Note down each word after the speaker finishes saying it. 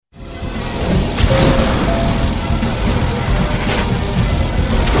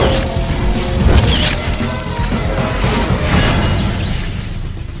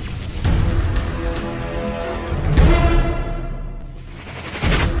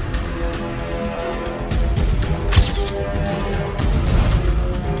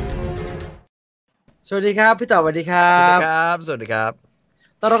สวัสดีครับพี่ต่อสวัสดีครัสวัสดีบครับสวัสดีครับ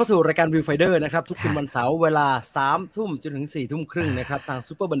ต้อนรับเข้าสู่รายการ Viewfinder นะครับทุกคืนวันเสาร์เวลา 3 ทุ่มจนถึง 4 ทุ่มครึ่งนะครับทาง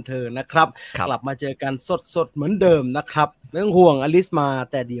ซุปเปอร์บันเทิงนะครับกลับมาเจอกันสดๆเหมือนเดิมนะครับไม่ต้องห่วงอลิสมา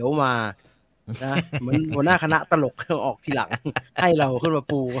แต่เดี๋ยวมานะเหมือนหัวหน้าคณะตลกออกทีหลังให้เราขึ้นมา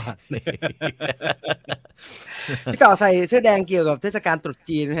ปูก่อนพี่ต่อใส่เสื้อแดงเกี่ยวกับเทศกาลตรุษ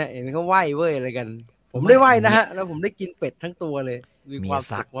จีนนะฮะเห็นเขาไหว้เว้ยอะไรกันผมได้ไหว้นะฮะแล้วผมได้กินเป็ดทั้งตัวเลยมีความ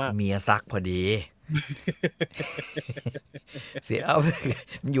สุขมากเมียซักพอดีเสียเอา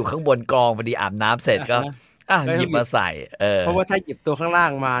มันอยู่ข้างบนกองพอดีอาบน้ำเสร็จก็หยิบมาใส่เพราะว่าถ้าหยิบตัวข้างล่า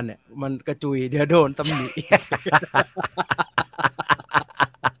งมาเนี่ยมันกระจุยเดี๋ยวโดนตำหนิ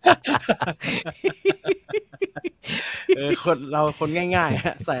คนเราคนง่าย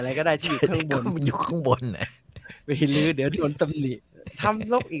ๆใส่อะไรก็ได้ที่อยู่ข้างบนมันอยู่ข้างบนนะไปลื้อเดี๋ยวโดนตำหนิท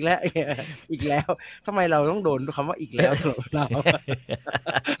ำลบอีกแล้วทำไมเราต้องโดนคำว่าอีกแล้วเรา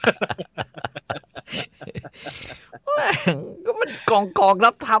ก็มันกอง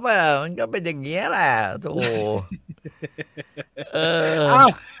รับทับอ่ะมันก็เป็นอย่างเงี้ยแหละโธ่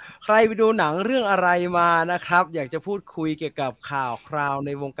ใครไปดูหนังเรื่องอะไรมานะครับอยากจะพูดคุยเกี่ยวกับข่าวคราวใน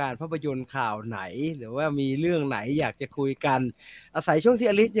วงการภาพยนตร์ข่าวไหนหรือว่ามีเรื่องไหนอยากจะคุยกันอาศัยช่วงที่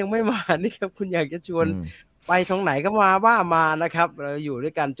อลิสยังไม่มานี่ครับคุณอยากจะชวนไปตรงไหนก็มานะครับเราอยู่ด้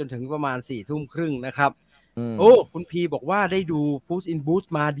วยกันจนถึงประมาณ 4 ทุ่มครึ่งนะครับโอ้คุณพีบอกว่าได้ดู Puss in Boots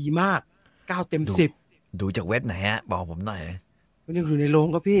มาดีมาก9 เต็ม 10ดูจากเว็บไหนฮะบอกผมหน่อยมันยังอยู่ในโรง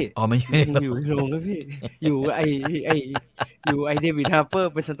ครับพี่ไม่อยู่ในโรงครับพี่อยู่อยู่เดวิดฮาร์เปอ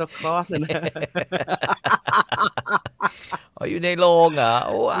ร์เป็นซานตาคลอสนะอยู่ในโรงเหรอ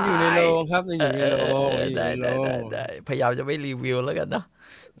อยู่ในโรงครับอยู่ในโรงได้พยายามจะไม่รีวิวแล้วกันเนาะ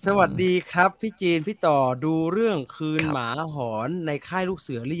สวัสดีครับพี่จีนพี่ต่อดูเรื่องคืนหมาหอนในค่ายลูกเ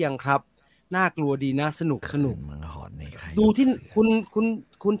สือหรือยังครับน่ากลัวดีนะสนุกหมาหอนในค่ายดูที่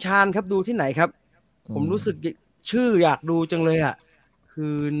คุณชาญครับดูที่ไหนครับผมรู้สึกชื่ออยากดูจังเลยอ่ะคื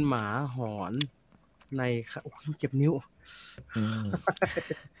นหมาหอนในเจ็บนิ้ว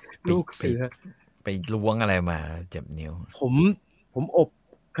ลูกเสือไปล้วงอะไรมาเจ็บนิ้วผมอบ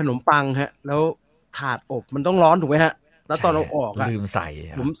ขนมปังฮะแล้วถาดอบมันต้องร้อนถูกไหมฮะแล้วตอนเราออกอ่ะลืมใส่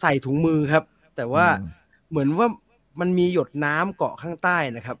ผมใส่ถุงมือครับแต่ว่าเหมือนว่ามันมีหยดน้ำเกาะข้างใต้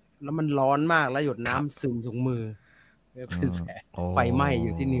นะครับแล้วมันร้อนมากแล้วหยดน้ำซึมถุงมือเป็นแผลไฟไหม้อ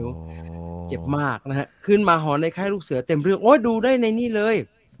ยู่ที่นิ้วเจ็บมากนะฮะขึ้นมาหอนในค่ายลูกเสือเต็มเรื่องโอ้ยดูได้ในนี่เลย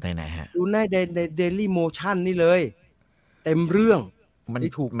ไหนฮะดูในDaily Motion นี่เลยเต็มเรื่องมัน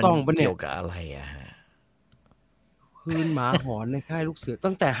ถูกต้องปะเนี่ยเกี่ยวกับอะไรอะฮะคืนหมาหอนในค่ายลูกเสือ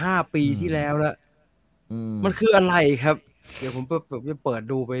ตั้งแต่5 ปีที่แล้วแล้วมันคืออะไรครับเดี๋ยวผมจะเปิด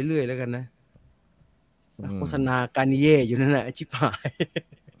ดูไปเรื่อยแล้วกันนะโฆษณาการนิเย่อยู่นั่นแหละชิบหาย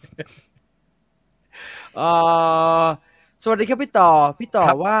สวัสดีครับพี่ต่อ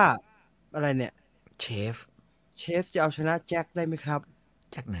ว่าอะไรเนี่ยเชฟจะเอาชนะแจ็คได้ไหมครับ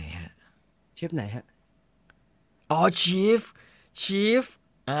แจ็คไหนฮะเชฟไหนฮะชีฟ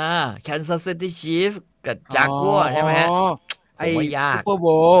Kansas City Chief กับจากัวใช่ไหมฮะไอ้ซุปเปอร์โบ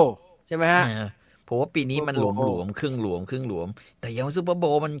ว์ใช่ไหมฮะผมว่าปีนี้มันหลวมครึ่งหลวมแต่ยังซุปเปอร์โบ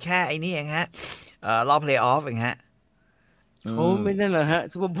ว์มันแค่ไอ้นี่เองฮะรอบเพลย์ออฟเองฮะเขาไม่นั่นเหรอฮะ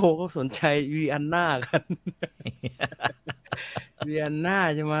ซุปเปอร์โบว์ก็สนใจวีอันน่ากันวีอันน่า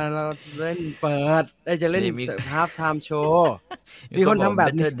จะมาเราเล่นเปิดจะเล่นฮาล์ฟไทม์โชว์มีคนทำแบบ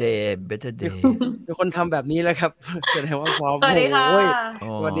นี้ Better Day มีคนทำแบบนี้แล้วครับแสดงว่าพร้อมสวัสดีค่ะ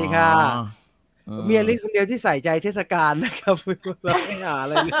สวัสดีค่ะมีอลิสคนเดียวที่ใส่ใจเทศกาลนะครับเราไม่หาอะ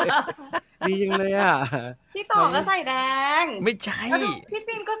ไรเลยดีจังเลยอ่ะพี่ต่อก็ใส่แดงไม่ใช่พี่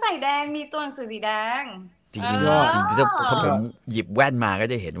จีนก็ใส่แดงมีตัวหนังสือสีแดงจริงถ้าผมหยิบแว่นมาก็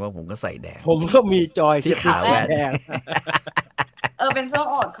จะเห็นว่าผมก็ใส่แดงผมก็มีจอยที่ขาวแดงเป็นช่วง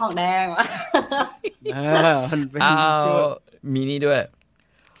อดของแดงวะมันเป็นช่วงมีนี่ด้วย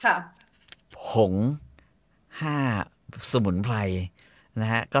ค่ะผง5 สมุนไพรนะ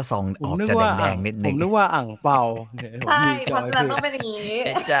ฮะก็ซองออกจะแดงๆนิดนึงผมนึกว่าอ่างเปาใช่เพราะฉะนั้นต้องเป็นอย่างนี้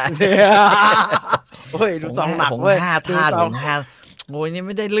จ้ะโอ้ยดูซองหนักเว้ย5 ธาตุของ5โอ้ยนี่ไ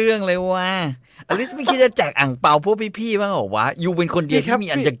ม่ได้เรื่องเลยว่ะอลิสไม่คิดจะแจกอ่างเปาพวกพี่ๆบ้างเหรอวะยูเป็นคนเดียวที่มี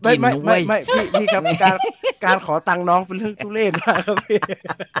อันจะกินไม่พี่ครับการขอตังค์น้องเป็นเรื่องทุเรศมากครับพี่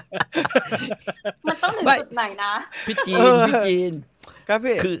มันต้องถึงจุดไหนนะพี่จีนครับ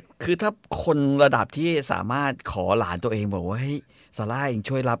พี่คือถ้าคนระดับที่สามารถขอหลานตัวเองบอกว่าเฮ้ยซาร่าเอง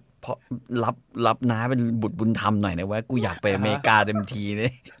ช่วยรับน้าเป็นบุตรบุญธรรมหน่อยนะว่ากูอยากไปอเมริกาเต็มทีเล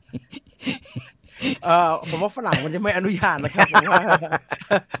ยผมว่าฝรั่งมันจะไม่อนุญาตนะครับผมว่า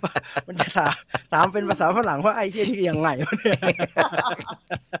มันจะถามเป็นภาษาฝรั่งว่าไอ้เหี้ยนี่ยังไงวะเนี่ย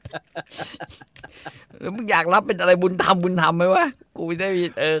มึงอยากรับเป็นอะไรบุญธรรมไหมวะกู กูไม่ได้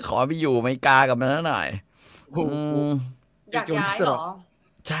ขอไปอยู่อเมริกากับมันหน่อย โอ้โห อยากย้ายเหรอ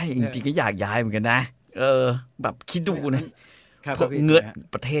ใช่จริงๆก็อยากย้ายเหมือนกันนะแบบคิดดูนะครับ ครับพี่ เงิน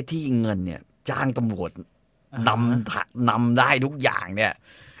ประเทศที่เงินเนี่ย จ้างตำรวจนำได้ทุกอย่างเนี่ย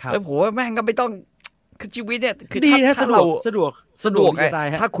ครับ แล้วผมว่าแม่งก็ไม่ต้องคือชีวิตเนี่ยคือ ดีนะ ถ้า สะดวก สะดวก จะตาย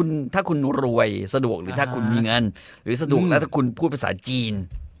ฮะ ถ้าคุณรวยสะดวกหรือถ้าคุณมีเงิน หรือสะดวกแล้วถ้าคุณพูดภาษาจีน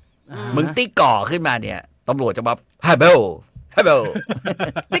มึงติ๊กก่อขึ้นมาเนี่ยตำรวจจะมาฮัลโหล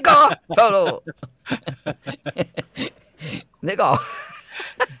ติ๊กก่อฮัลโหลนี่ก่อ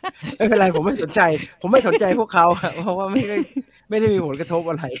ไม่เป็นไรผมไม่สนใจพวกเขาเพราะว่าไม่ได้มีผลกระทบ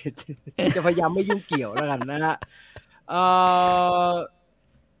อะไร จะพยายามไม่ยุ่งเกี่ยวแล้วกันนะฮะ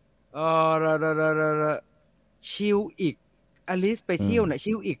ชิลอีกอลิสไปเที่ยวไหน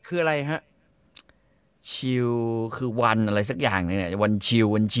ชิลอีกคืออะไรฮะ ชิลคือวันอะไรสักอย่างเนี่ยวันชิล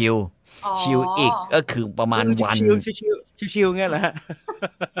อ๋อ ชิลอีกก็คือประมาณวัน ชิลเงี้ยเหรอฮะ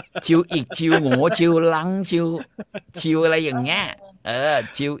ชิลอีกชิลโง่ชิลลังชิลอะไรอย่างเงี้ย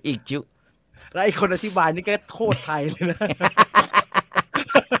ชิลอีกชิล แล้วไอ้คนอธิบายนี่ก็โทษไทยเลยนะ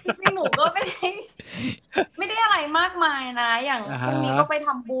จริงๆหนูก็ไม่ได้อะไรมากมายนะ อย่างพรุ่งนี้ก็ไปท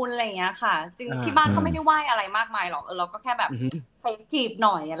ำบุญอะไรอย่างเงี้ยค่ะ จริงที่บ้านก็ไม่ได้ไหว้อะไรมากมายหรอกเราก็แค่แบบเฟสทีฟห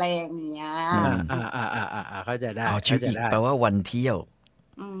น่อยอะไรอย่างเงี้ย เข้าใจได้ ชิลอีกแปลว่าวันเที่ยว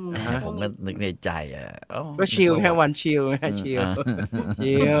ผมก็นึกในใจก็ชิลแค่วันชิลแค่ชิลเ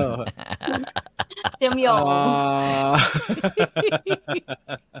จียมโยง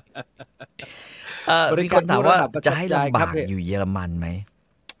มีคนถามว่าจะให้ลำบากอยู่เยอรมันไหม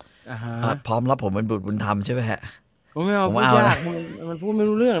พร้อมรับผมเป็นบุตรบุญธรรมใช่ไหมฮะผมไม่เอาพูดยากมันพูดไม่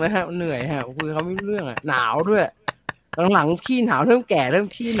รู้เรื่องนะฮะมันเหนื่อยฮะคุยเขาไม่รู้เรื่องหนาวด้วยหลังๆขี้หนาวเริ่มแก่เริ่ม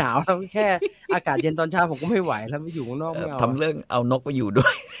ขี้หนาวแล้วแค่อากาศเย็นตอนเช้าผมก็ไม่ไหวแล้วไปอยู่ข้างนอกไม่เอาทำเรื่องเอานกไปอยู่ด้ว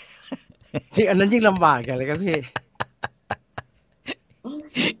ยจริงอันนั้นยิ่งลำบากกันเลยครับพี่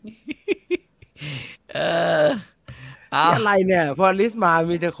อะไรเนี่ยพอลิสต์มา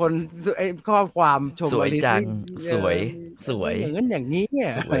มีแต่คนข้อความชม สวยจังสวยอย่างนั้นอย่างนี้เนี่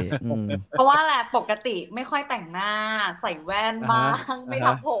ยเพราะว่าแหละปกติไม่ค่อยแต่งหน้าใส่แว่นบ้างไม่ท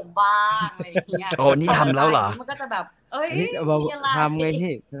ำผมบ้างอะไรอย่างเงี้ยโอ้นี่ทำแล้วเหรอมันก็จะแบบทำไง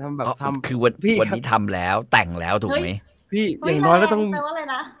ที่ทำแบบทำคือวันนี้ทำแล้วแต่งแล้วถูกไหมพี่อย่างน้อยก็ต้องแปลว่าอะไร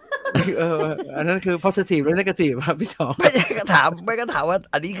นะอันนั้นคือ positive และ negative ครับพี่ต่อไม่ก็ถามว่า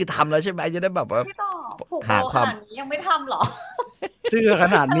อันนี้คือทำแล้วใช่ไหมจะได้แบบว่าพี่ต่อผูกโบขนาดนี้ยังไม่ทำหรอเสื้อข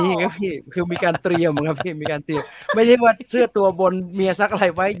นาดนี้ครับพี่คือมีการเตรียมครับพี่มีการเตรียมไม่ใช่ว่าเสื้อตัวบนเมียซักอะไร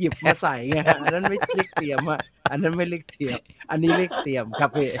ไว้หยิบมาใส่ไงอันนั้นไม่เรียกเตรียมอ่ะอันนั้นไม่เรียกเตรียมอันนี้เรียกเตรียมครับ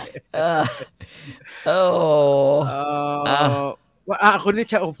พี่ว่าคนที่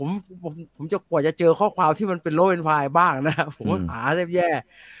ผมจะกว่าจะเจอข้อความที่มันเป็นโลเป็นพายบ้างนะผมหาแย่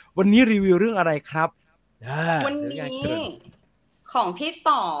วันนี้รีวิวเรื่องอะไรครับวันนี้ของพี่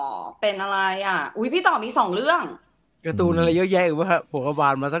ต่อเป็นอะไรอ่ะอุ้ยพี่ต่อมี2เรื่องการ์ตูนอะไรเยอะแยะวะครับผมก็บา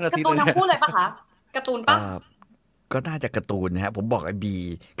นมาตั้งอาทิตย์การ์ตูนทั้งคู่เลยปะคะการ์ตูนปะก็น่าจะการ์ตูนนะฮะผมบอกไอ้บี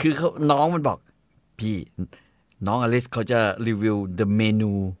คือน้องมันบอกพี่น้องอลิสเขาจะรีวิว The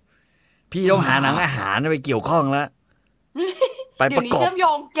Menu พี่ต้องหาหนังอาหารไปเกี่ยวข้องแล้วไปประกอบเชื่อมโย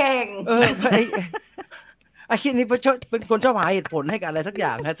งเก่งไอ้คิดนี้เป็นคนชอบหาเหตุผลให้กับอะไรสักอย่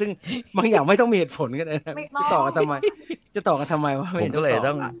างนะซึ่งบางอย่างไม่ต้องมีเหตุผลก็ได้นะจะต่อกันทำไมวะผมก็เลย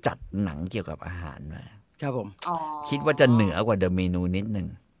ต้องจัดหนังเกี่ยวกับอาหารมาครับผมคิดว่าจะเหนือกว่า The Menu นิดนึง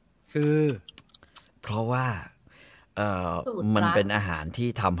คือเพราะว่ามันเป็นอาหารที่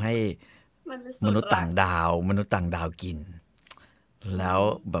ทำให้มนุษย์ต่างดาวกินแล้ว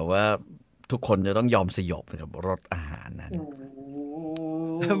แบบว่าทุกคนจะต้องยอมสยบกับรสอาหารนั้น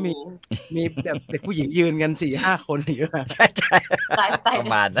แล้วมีแบบเด็กผู้หญิงยืนกัน 4-5 คนอยู่นะใช่ปร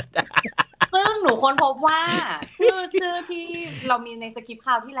ะมาณนั้นซึ่งหนูค้นพบว่าชื่อที่เรามีในสคริปต์ค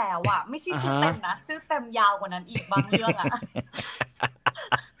ราวที่แล้วอ่ะไม่ใช่ชื่อเต็มนะชื่อเต็มยาวกว่านั้นอีกบางเรื่องอ่ะ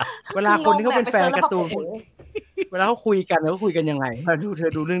เวลาคนที่เขาเป็นแฟนการ์ตูนเวลาเขาคุยกันแล้วคุยกันยังไงเธ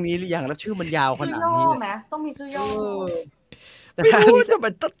อดูเรื่องนี้หรือยังแล้วชื่อมันยาวขนาดนี้ไหมต้องมีชื่อย่อแต่ไม่รู้จะมั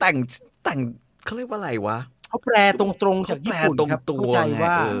นต้องแต่งเขาเรียกว่าอะไรวะเขาแปลตรงๆจากญี่ปุ่นครับเข้าใจ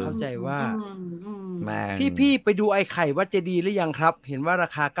ว่าพี่ไปดูไอ้ไข่วัดเจดีย์หรือยังครับเห็นว่ารา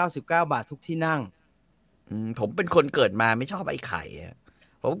คา99 บาททุกที่นั่งผมเป็นคนเกิดมาไม่ชอบไอ้ไข่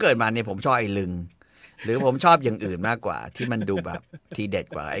ผมเกิดมาเนี่ยผมชอบไอ้ลึงหรือผมชอบอย่างอื่นมากกว่าที่มันดูแบบทีเด็ด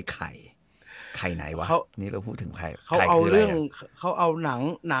กว่าไอ้ไข่ไหนวะนี่เราพูดถึงไข่เขาเอาเรื่องเขาเอาหนั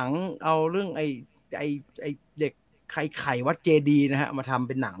งเอาเรื่องไอ้เด็กไข่วัดเจดีย์นะฮะมาทำเ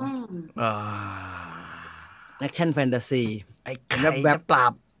ป็นหนังแอคชั่นแฟนตาซีไอ้ไข่แบบปรา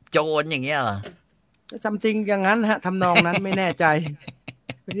บโจรอย่างเงี้ยเหรอซัมติงอย่างนั้นฮะทำนองนั้นไม่แน่ใจ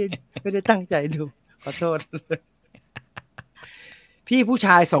ไม่ได้ตั้งใจดูขอโทษ พี่ผู้ช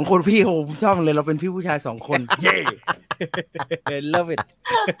าย2 คนพี่โอ้ผมชอบเลยเราเป็นพี่ผู้ชาย2 คนเย้ love it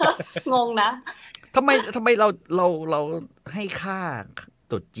งงนะทำไมเราให้ค่า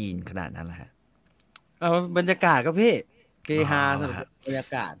ตรุษจีนขนาดนั้นล่ะฮะบรรยากาศครับพี่เฮฮาสนุกบรรยา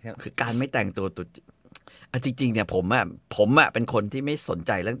กาศครับคือการไม่แต่งตัวตรุษจีนจริงๆเนี่ยผมเป็นคนที่ไม่สนใ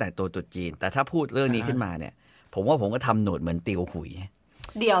จเรื่องแต่งตัวตรุษจีนแต่ถ้าพูดเรื่องนี้ขึ้นมาเนี่ยผมว่าผมก็ทำหนวดเหมือนเตียวหุย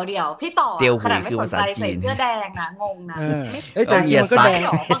เดี๋ยวพี่ต่อขนาดไม่สนใจใส่เสื้อแดงนะงงนะแต่จริงมันก็แดงหร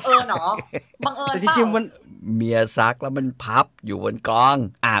อบังเอิญหรอบังเอิญจริงๆมันเมียซักแล้วมันพับอยู่บนกอง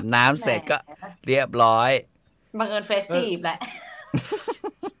อาบน้ำเสร็จก็เรียบร้อยบังเอิญเฟสทีฟแหละ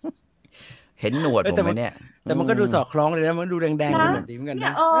เห็นหนวดผมไหมเนี่ยแต่มันก็ดูสอดคล้องเลยนะมันดูแดงๆดีเหมือนกันน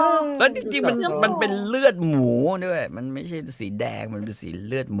ะแล้วจริงๆมันเป็นเลือดหมูด้วยมันไม่ใช่สีแดงมันเป็นสี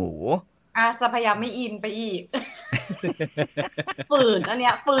เลือดหมูจะพยายามไม่อินไปอีกฝืนอันเนี้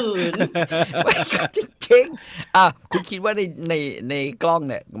ยฝืนจริงๆคุณคิดว่าในกล้อง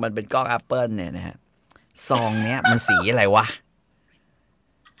เนี่ยมันเป็นกล้อง Apple เนี่ยนะฮะซองเนี้ยมันสีอะไรวะ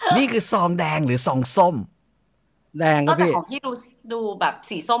นี่คือซองแดงหรือซองส้มแดงครับพี่ของพี่ดูแบบ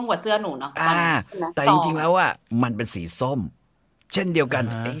สีส้มกว่าเสื้อหนูเนาะแต่จริงๆแล้วมันเป็นสีส้มเช่นเดียวกัน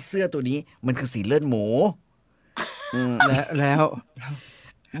ไอ้เสื้อตัวนี้มันคือสีเลือดหมูแล้ว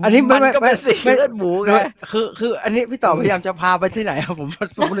อันนี้มันก็เป็นสีเลือดหมูไงคืออันนี้พี่ต่อพยายามจะพาไปที่ไหนครับผม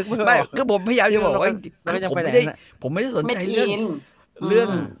นึกไม่ออกคือผมพยายามจะบอกว่าผมไม่ได้สนใจเรื่อง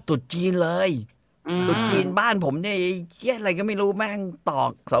ตรุษจีนเลยตรุษจีนบ้านผมเนี่ยเหี้ยอะไรก็ไม่รู้แม่งตอ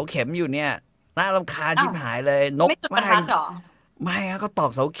กเสาเข็มอยู่เนี่ยน่ารำคาญชิบหายเลยนกแม่งไม่ก็ตอ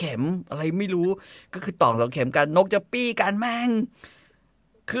กเสาเข็มอะไรไม่รู้ก็คือตอกเสาเข็มกันนกจะปี้กันแม่ง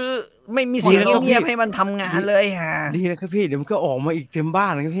คือไม่มีเสียงเงียบให้มันทำงานเลยฮะดีนะครับพี่เดี๋ยวมันก็ออกมาอีกเต็มบ้า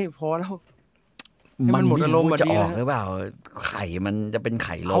นนะครับพี่พอแล้วมันหมดอารมณ์จะออกหรือเปล่าไข่มันจะเป็นไ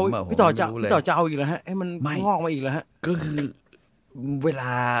ข่ล้มพี่ต่อจะเอาอีกแล้วฮะให้มันงอกมาอีกแล้วฮะก็คือเวล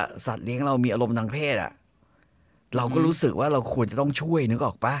าสัตว์เลี้ยงเรามีอารมณ์ทางเพศเราก็รู้สึกว่าเราควรจะต้องช่วยนึกอ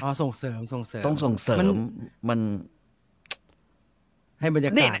อกปะส่งเสริมต้องส่งเสริมมันให้บรรย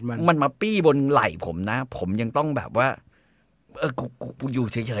ากาศมันมาปี้บนไหล่ผมนะผมยังต้องแบบว่ากูอยู่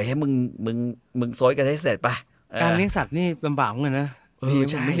เฉยๆให้มึงโซยกันให้เสร็จปะการเลี้ยงสัตว์นี่ลำบากเหมือนกันนะ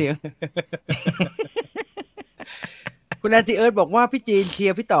ใช่ไม่เลี้ยงคุณแอนตี้เอิร์ธบอกว่าพี่จีนเชีย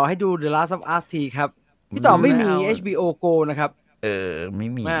ร์พี่ต่อให้ดู The Last of Us ทีครับพี่ต่อไม่มี HBO Go นะครับไม่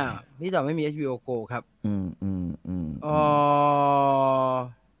มีพี่ต่อไม่มี HBO Go ครับ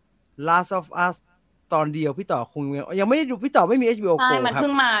Last of Us ตอนเดียวพี่ต่อคงยังไม่ได้ดูพี่ต่อไม่มี HBO Go ครับมันเพิ่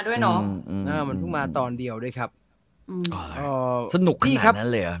งมาด้วยเนาะมันเพิ่งมาตอนเดียวด้วยครับสนุกขนาดนั้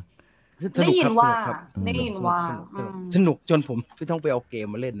นเลยได้ยินว่าสนุกจนผมไม่ต้องไปเอาเกม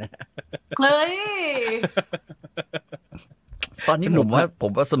มาเล่นนะเฮ้ยตอนนี้ผ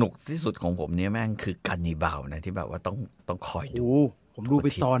มว่าสนุกที่สุดของผมเนี่ยแม่งคือกันนีบาลนะที่แบบว่าต้องคอยดูผมดูไป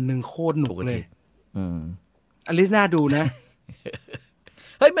ตอนนึงโคตรหนุกเลยอลิสน่าดูนะ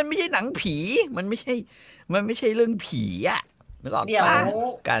เฮ้ยมันไม่ใช่หนังผีมันไม่ใช่เรื่องผีนึกออกปะ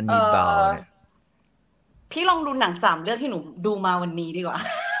กันนีบาลเนี่ยพี่ลองดูหนัง3 เรื่องที่หนูดูมาวันนี้ดีกว่า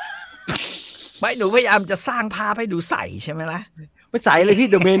ไม่หนูพยายามจะสร้างภาพให้ดูใสใช่ไหมล่ะไม่ใสเลยพี่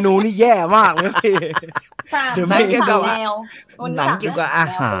เดอะเมนูนี่แย่มากเลยพี่เดอะเมนูเกี่ยวกับหนังเกี่ยวกับอา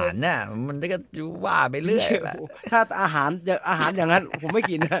หารน่ะมันก็ว่าไปเรื่อยแหละถ้าอาหารอย่างนั้นผมไม่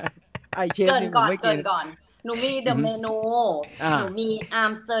กินนะไอเชฟนี่ผมไม่กินก่อนหนูมีเดอะเมนูหนูมีอั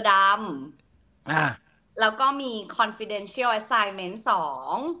มสเตอร์ดัมแล้วก็มี confidential assignment 2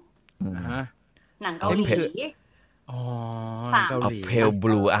หนังเกาหลีเอาเพลบ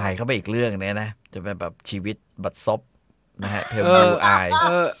ลูอายเข้าไปอีกเรื่องเนี่ยนะจะเป็นแบบชีวิตบัดซบนะฮะเพลบลูอาย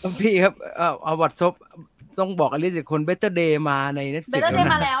พี่ครับเอาบัดซบต้องบอกอลิสอีกคน Better Day มาใน Netflix Better Day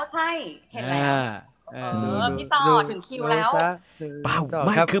มาแล้วใช่เห็นแล้วพี่ต่อถึงคิวแล้วเปล่าไ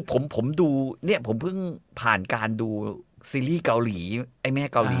ม่คือผมดูเนี่ยผมเพิ่งผ่านการดูซีรีส์เกาหลีไอ้แม่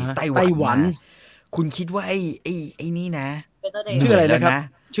เกาหลีไต้หวันคุณคิดว่าไอ้นี่นะชื่ออะไรนะครับ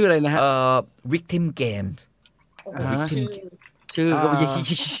ชื่ออะไรนะฮะVictim Games ชื่อก็ไม่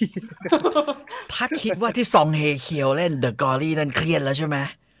ถ้าคิดว่าที่ซองเฮเคียวเล่น The Gory นั่นเครียดแล้วใช่ไหม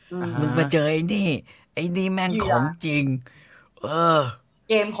มึงมาเจอไอ้นี่แม่งของจริง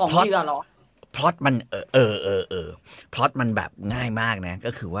เกมของเหยื่อเหรอพล็อตมันพล็อตมันแบบง่ายมากนะ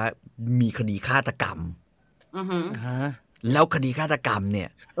ก็คือว่ามีคดีฆาตกรรมแล้วคดีฆาตกรรมเนี่ย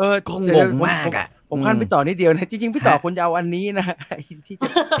ก็งงมากผมขั้นพี่ต่อนิดเดียวนะจริงๆพี่ต่อคนจะเอาอันนี้นะที่จ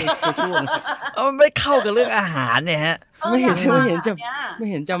ะช่วงมันไม่เข้ากับเรื่องอาหารเนี่ยฮะไม่เห็น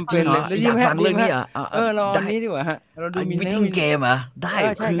จำเป็นเลยแล้วยิ่งฟังเรื่องนี้เราอันนี้ดีกว่าฮะเราดูมีวิธีเกมอ่ะได้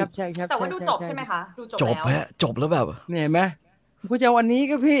ใช่ครับแต่ว่าดูจบใช่ไหมคะดูจบฮะจบแล้วแบบเห็นไหมกูจะเอาอันนี้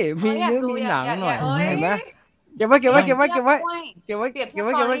ก็พี่มีเนื้อมีหนังหน่อยเห็นไหม เก็บไว้ห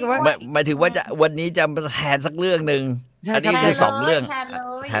มายถึงว่าจะวันนี้จะแทนสักเรื่องนึงอันนี้คือ2เรื่องแ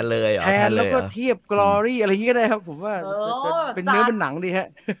ทนเลยแทนแล้วก็เทียบ glory อะไรอย่างงี้ก็ได้ครับผมว่าเป็นเนื้อเป็นหนังดีฮะ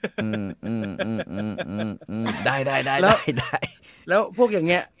ได้แล้วพวกอย่าง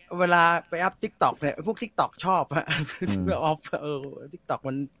เงี้ยเวลาไปอัพ TikTok เนี่ยพวก TikTok ชอบฮะออฟTikTok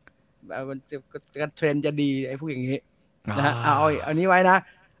มันจะเทรนด์จะดีไอ้พวกอย่างงี้นะฮะเอาอันนี้ไว้นะ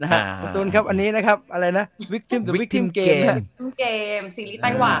ฮะตูนครับอันนี้นะครับอะไรนะ Victim Game เกมซีรีส์ไต้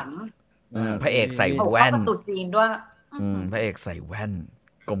หวันพระเอกใส่แว่นตุ๊ดจีนด้วยพระเอกใส่แว่น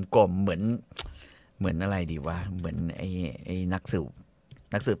กลมๆเหมือนอะไรดีวะเหมือนไอ้นัก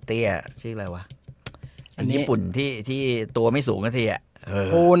สืบเตี้ยชื่ออะไรวะอันญี่ปุ่นที่ตัวไม่สูงนาทีอ่ะ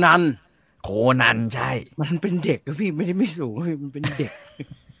โคนันใช่มันเป็นเด็กพี่ไม่สูงพี่มันเป็นเด็ก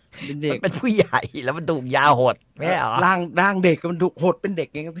เป็นผู้ใหญ่แล้วมันถูกยาหดไม่เหรอร่างเด็กมันถูกหดเป็นเด็ก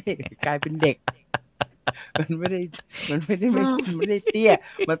ไงครับพี่กลายเป็นเด็กมันไม่ได้เตี้ย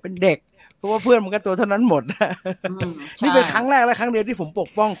มันเป็นเด็กเพราะว่าเพื่อนมันก็ตัวเท่านั้นหมดนี่เป็นครั้งแรกและครั้งเดียวที่ผมปก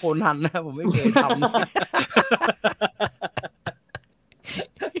ป้องโคนันนะผมไม่เคยทำ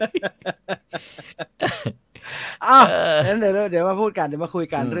งั้นเดี๋ยวมาพูดกันเดี๋ยวมาคุย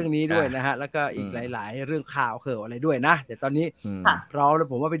กันเรื่องนี้ด้วยนะฮะแล้วก็อีกหลายๆเรื่องข่าวอะไรด้วยนะเดี๋ยวตอนนี้แล้ว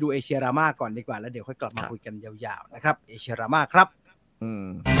ผมว่าไปดูเอเชียรามาก่อนดีกว่าแล้วเดี๋ยวค่อยกลับมาคุยกันยาวๆนะครับเอเชียรามาครับ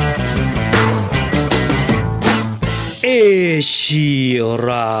เอเชียร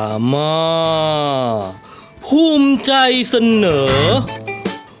ามาภูมิใจเสนอ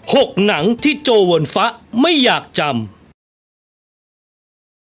6หนังที่โจวอนฟะไม่อยากจำ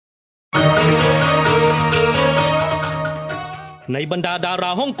ในบรรดาดาร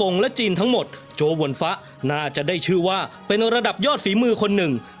าฮ่องกงและจีนทั้งหมดโจวอนฟะน่าจะได้ชื่อว่าเป็นระดับยอดฝีมือคนหนึ่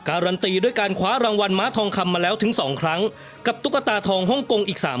งการันตีด้วยการคว้ารางวัลม้าทองคำมาแล้วถึง2ครั้งกับตุ๊กตาทองฮ่องกง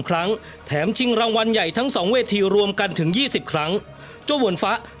อีก3ครั้งแถมชิงรางวัลใหญ่ทั้ง2เวทีรวมกันถึง20ครั้งโจวอนฟ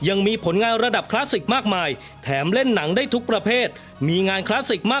ะยังมีผลงานระดับคลาสสิกมากมายแถมเล่นหนังได้ทุกประเภทมีงานคลาส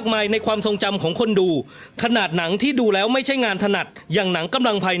สิกมากมายในความทรงจำของคนดูขนาดหนังที่ดูแล้วไม่ใช่งานถนัดอย่างหนังกำ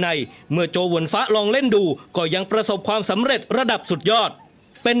ลังภายในเมื่อโจวอนฟะลองเล่นดูก็ยังประสบความสำเร็จระดับสุดยอด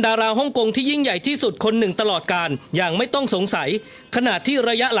เป็นดาราฮ่องกงที่ยิ่งใหญ่ที่สุดคนหนึ่งตลอดกาลอย่างไม่ต้องสงสัยขณะที่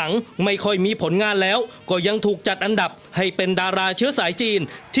ระยะหลังไม่ค่อยมีผลงานแล้วก็ยังถูกจัดอันดับให้เป็นดาราเชื้อสายจีน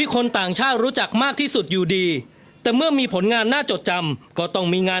ที่คนต่างชาติรู้จักมากที่สุดอยู่ดีแต่เมื่อมีผลงานน่าจดจำก็ต้อง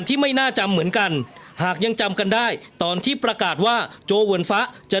มีงานที่ไม่น่าจำเหมือนกันหากยังจำกันได้ตอนที่ประกาศว่าโจวอนฟะ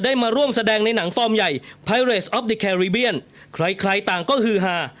จะได้มาร่วมแสดงในหนังฟอร์มใหญ่ Pirates of the Caribbean ใครๆต่างก็ฮือฮ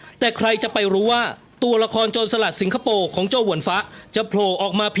าแต่ใครจะไปรู้ว่าตัวละครโจรสลัดสิงคโปร์ของโจวอนฟะจะโผล่ออ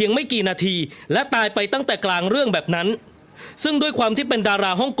กมาเพียงไม่กี่นาทีและตายไปตั้งแต่กลางเรื่องแบบนั้นซึ่งด้วยความที่เป็นดาร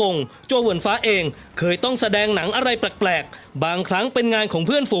าฮ่องกงโจวอนฟ้าเองเคยต้องแสดงหนังอะไรแปลกๆบางครั้งเป็นงานของเ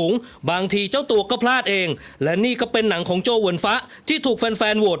พื่อนฝูงบางทีเจ้าตัวก็พลาดเองและนี่ก็เป็นหนังของโจวอนฟ้าที่ถูกแฟ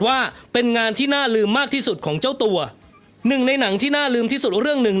นๆโหวตว่าเป็นงานที่น่าลืมมากที่สุดของเจ้าตัวหนึ่งในหนังที่น่าลืมที่สุดเ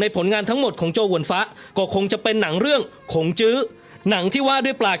รื่องหนึ่งในผลงานทั้งหมดของโจวอนฟ้าก็คงจะเป็นหนังเรื่องขงจื้อหนังที่ว่า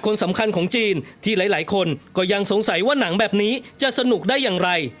ด้วยปราชญ์คนสำคัญของจีนที่หลายๆคนก็ยังสงสัยว่าหนังแบบนี้จะสนุกได้อย่างไร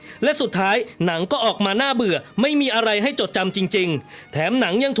และสุดท้ายหนังก็ออกมาน่าเบื่อไม่มีอะไรให้จดจำจริงๆแถมหนั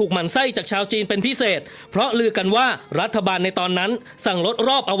งยังถูกหมั่นไส้จากชาวจีนเป็นพิเศษเพราะลือกันว่ารัฐบาลในตอนนั้นสั่งลดร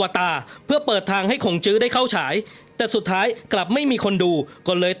อบอวตารเพื่อเปิดทางให้ขงจื้อได้เข้าฉายแต่สุดท้ายกลับไม่มีคนดู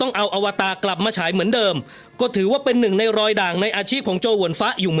ก็เลยต้องเอาอวตารกลับมาฉายเหมือนเดิมก็ถือว่าเป็นหนึ่งในรอยด่างในอาชีพของโจวอนฟ้า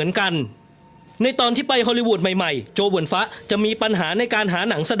อยู่เหมือนกันในตอนที่ไปฮอลลีวูดใหม่ๆโจวอนฟ้าจะมีปัญหาในการหา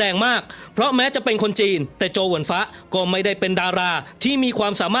หนังแสดงมากเพราะแม้จะเป็นคนจีนแต่โจวอนฟ้าก็ไม่ได้เป็นดาราที่มีควา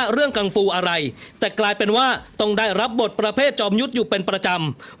มสามารถเรื่องกังฟูอะไรแต่กลายเป็นว่าต้องได้รับบทประเภทจอมยุทธอยู่เป็นประจ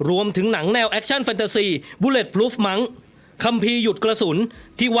ำรวมถึงหนังแนวแอคชั่นแฟนตาซี Bulletproof Monk คัมภีร์หยุดกระสุน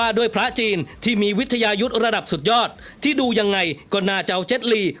ที่ว่าด้วยพระจีนที่มีวิทยายุทธระดับสุดยอดที่ดูยังไงก็น่าจะเอาเจ็ต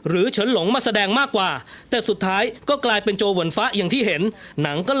ลีหรือเฉินหลงมาแสดงมากกว่าแต่สุดท้ายก็กลายเป็นโจวอนฟ้าอย่างที่เห็นห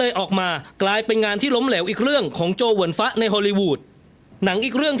นังก็เลยออกมากลายเป็นงานที่ล้มเหลวอีกเรื่องของโจวอนฟ้าในฮอลลีวูดหนังอี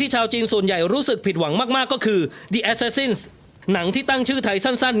กเรื่องที่ชาวจีนส่วนใหญ่รู้สึกผิดหวังมากๆก็คือ The Assassins หนังที่ตั้งชื่อไทย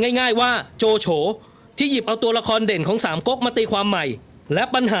สั้นๆง่ายๆว่าโจโฉที่หยิบเอาตัวละครเด่นของสามก๊กมาตีความใหม่และ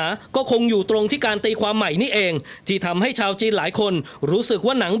ปัญหาก็คงอยู่ตรงที่การตีความใหม่นี่เองที่ทำให้ชาวจีนหลายคนรู้สึก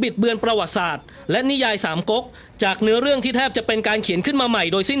ว่าหนังบิดเบือนประวัติศาสตร์และนิยายสามก๊กจากเนื้อเรื่องที่แทบจะเป็นการเขียนขึ้นมาใหม่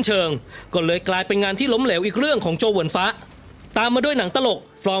โดยสิ้นเชิงก็เลยกลายเป็นงานที่ล้มเหลวอีกเรื่องของโจวอนฟ้าตามมาด้วยหนังตลก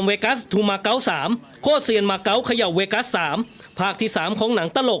From Vegas to Macau 3 โคตรเซียนมาเก๊าเขย่าเวกัส3ภาคที่3ของหนัง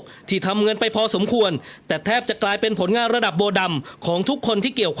ตลกที่ทำเงินไปพอสมควรแต่แทบจะกลายเป็นผลงานระดับโบดำของทุกคน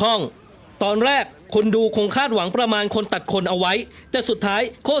ที่เกี่ยวข้อง ตอนแรกคนดูคงคาดหวังประมาณคนตัดคนเอาไว้แต่สุดท้าย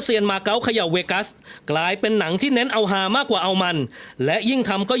โคเซียนมาเก๊าเขย่าเวกัสกลายเป็นหนังที่เน้นเอาฮามากกว่าเอามันและยิ่ง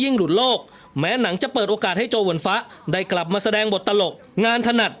ทำก็ยิ่งหลุดโลกแม้หนังจะเปิดโอกาสให้โจหวนฟ้าได้กลับมาแสดงบทตลกงานถ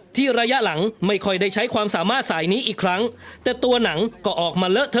นัดที่ระยะหลังไม่ค่อยได้ใช้ความสามารถสายนี้อีกครั้งแต่ตัวหนังก็ออกมา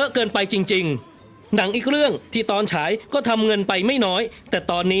เลอะเทอะเกินไปจริงๆหนังอีกเรื่องที่ตอนฉายก็ทำเงินไปไม่น้อยแต่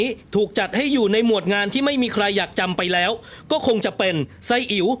ตอนนี้ถูกจัดให้อยู่ในหมวดงานที่ไม่มีใครอยากจำไปแล้วก็คงจะเป็นไซ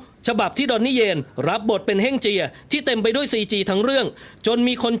อิ๋วฉบับที่ดอนนี่เยนรับบทเป็นเฮ่งเจียที่เต็มไปด้วย CG ทั้งเรื่องจน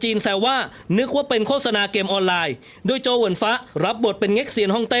มีคนจีนแซวว่านึกว่าเป็นโฆษณาเกมออนไลน์โดยโจหวนฟ้ารับบทเป็นเง็กเซียน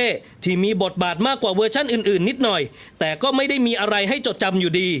ฮ่องเต้ที่มีบทบาทมากกว่าเวอร์ชั่นอื่นๆนิดหน่อยแต่ก็ไม่ได้มีอะไรให้จดจำอ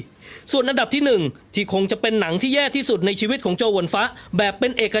ยู่ดีส่วนอันดับที่1ที่คงจะเป็นหนังที่แย่ที่สุดในชีวิตของโจหวนฟ้าแบบเป็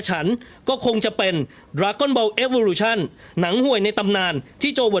นเอกฉันท์ก็คงจะเป็น Dragon Ball Evolution หนังห่วยในตำนาน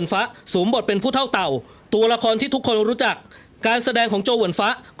ที่โจหวนฟ้าสวมบทเป็นผู้เฒ่าเต่าตัวละครที่ทุกคนรู้จักการแสดงของโจหวนฟ้า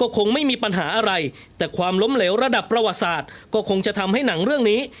ก็คงไม่มีปัญหาอะไรแต่ความล้มเหลวระดับประวัติศาสตร์ก็คงจะทำให้หนังเรื่อง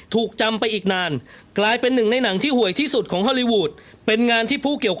นี้ถูกจำไปอีกนานกลายเป็นหนึ่งในหนังที่ห่วยที่สุดของฮอลลีวูดเป็นงานที่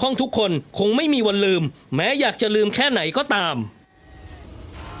ผู้เกี่ยวข้องทุกคนคงไม่มีวันลืมแม้อยากจะลืมแค่ไหนก็ตาม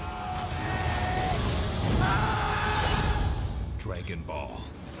Dragon Ball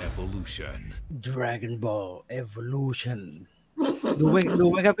Evolution Dragon Ball Evolution ดูไ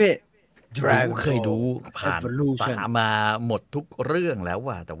หมครับพี่เคยดูผ่านตามาหมดทุกเรื่องแล้ว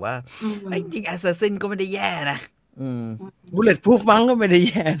ว่ะแต่ว่าจริง Assassin ก็ไม่ได้แย่นะBullet Proof มั้งก็ไม่ได้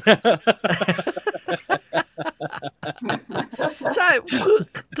แย่นะใช่คื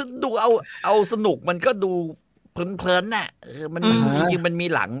อดูเอาสนุกมันก็ดูเพลินๆน่ะมันจริงๆมันมี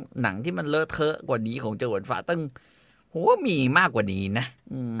หนังที่มันเลอะเทอะกว่านี้ของโจหวนฟ้าตั้งโหมีมากกว่านี้นะ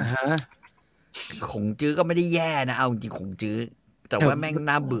ขงจื้อก็ไม่ได้แย่นะเอาจริงขงจื้อแต่ว่าแม่ง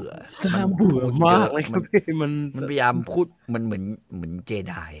น่าเบื่อมากเลยครับพี่มันพยายามพูดมันเหมือนเจ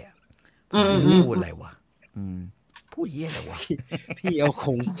ไดอ่ะพูดอะไรวะพูดเยี่ยอะไรวะพี่เอาข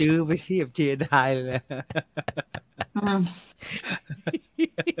งจื้อไปเทียบเจไดเลย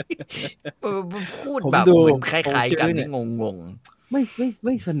พูดแบบเหมือนคล้ายๆกันนี่งงไ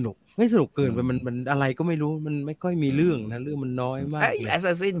ม่สนุกเกินไปมันอะไรก็ไม่รู้มันไม่ค่อยมีเรื่องนะเรื่องมันน้อยมากเลยแอส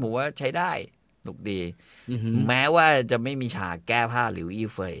ซัสซินผมว่าใช้ได้สนุกดีแม้ว่าจะไม่มีฉากแก้ผ้าหลิวอี้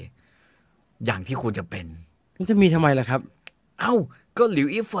เฟยอย่างที่ควรจะเป็นมันจะมีทำไมล่ะครับเอ้าก็หลิว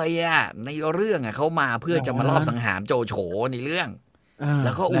อี้เฟยอ่ะในเรื่องอ่ะเขามาเพื่อจะมารอบสังหารโจโฉในเรื่องแ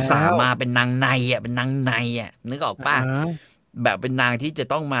ล้วก็อุตส่าห์มาเป็นนางในอ่ะเป็นนางในอ่ะนึกออกป่ะแบบเป็นนางที่จะ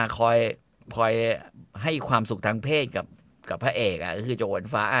ต้องมาคอยให้ความสุขทางเพศกับพระเอกอ่ะก็คือโจหวน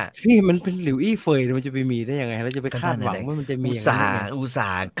ฟ้าพี่มันเป็นหลิวอี้เฟยมันจะไปมีได้ยังไงแล้วจะไปคาดหวังว่ามันจะมีอย่างนั้นอุตส่า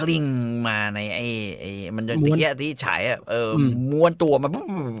ห์กลิ้งมาในไอ้มันจะเกี้ยที่ฉายอ่ะม้วนตัวมา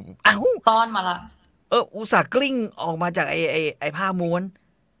อ้าวต้อนมาละอุตส่าห์กลิ้งออกมาจากไอ้ผ้าม้วน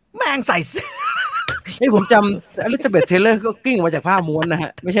แม่งใส่เสื้อผมจำอลิซาเบธเทเลอร์ก็กิ้งมาจากผ้าม้วนนะฮ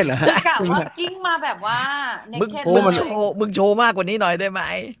ะไม่ใช่เหรอกะว่ากิ้งมาแบบว่ามึงโชว์มากกว่านี้หน่อยได้ไหม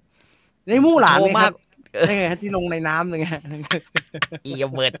ในมู่หลานมากนี่ไงที่ลงในน้ำยังไงอี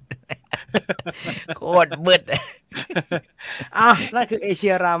เบิร์ดโคตรเบิร์ดนั่นคือเอเชี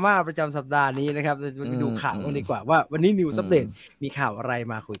ยรามาประจำสัปดาห์นี้นะครับเราจะไปดูข่าวกันดีกว่าว่าวันนี้นิวส์อัปเดตมีข่าวอะไร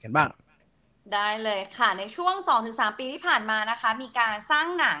มาคุยกันบ้างได้เลยค่ะในช่วง 2-3 ปีที่ผ่านมานะคะมีการสร้าง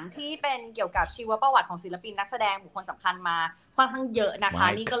หนังที่เป็นเกี่ยวกับชีวประวัติของศิลปินนักแสดงบุคคลสำคัญมาค่อนข้างเยอะนะคะ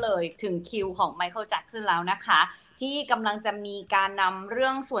นี่ก็เลยถึงคิวของไมเคิลแจ็คสันแล้วนะคะที่กำลังจะมีการนำเรื่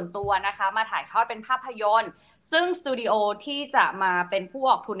องส่วนตัวนะคะมาถ่ายทอดเป็นภาพยนตร์ซึ่งสตูดิโอที่จะมาเป็นผู้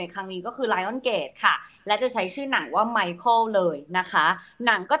ออกทุนในครั้งนี้ก็คือ Lionsgate ค่ะและจะใช้ชื่อหนังว่า Michael เลยนะคะห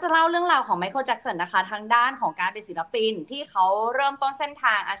นังก็จะเล่าเรื่องราวของไมเคิลแจ็คสันนะคะทางด้านของการเป็นศิลปินที่เขาเริ่มต้นเส้นท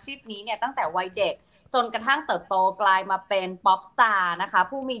างอาชีพนี้เนี่ยตั้งแต่วัยเด็กจนกระทั่งเติบโตกลายมาเป็นป๊อปสตาร์นะคะ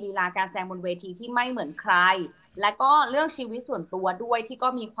ผู้มีลีลาการแสดงบนเวทีที่ไม่เหมือนใครและก็เรื่องชีวิตส่วนตัวด้วยที่ก็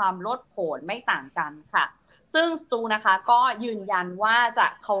มีความโลดโผนไม่ต่างกันค่ะซึ่งสตูนะคะก็ยืนยันว่าจะ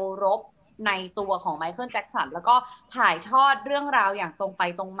เคารพในตัวของไมเคิลแจ็คสันแล้วก็ถ่ายทอดเรื่องราวอย่างตรงไป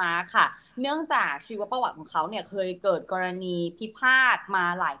ตรงมาค่ะเนื่องจากชีวประวัติของเขาเนี่ยเคยเกิดกรณีพิพาทมา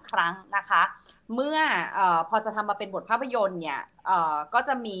หลายครั้งนะคะเมื่อพอจะทำมาเป็นบทภาพยนตร์เนี่ยก็จ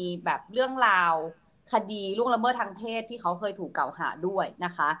ะมีแบบเรื่องราวคดีล่วงละเมิดทางเพศที่เขาเคยถูกกล่าวหาด้วยน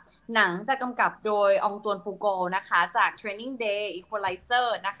ะคะหนังจะกำกับโดยองตวนฟูโกนะคะจาก Training Day Equalizer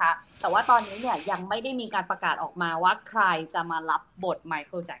นะคะแต่ว่าตอนนี้เนี่ยยังไม่ได้มีการประกาศออกมาว่าใครจะมารับบทไมเ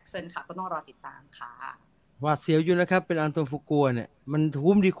คิลแจ็คสันค่ะก็ต้องรอติดตามค่ะว่าเสียวอยู่นะครับเป็นองตวนฟูโกเนี่ยมัน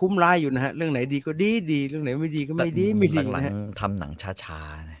คุ้มดีคุ้มร้ายอยู่นะฮะเรื่องไหนดีก็ดีเรื่องไหนไม่ดีก็ไม่ดีนะฮะทำหนังช้า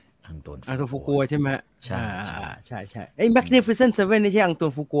ๆนะองตวนฟูโกใช่ไหมใช่ไอ้ Magnificent Seven นี่ใช่องตว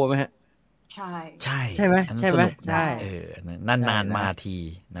นฟูโกไหมฮะ ใช่ใช่ไหมใช่ไหมใช่นานๆมาที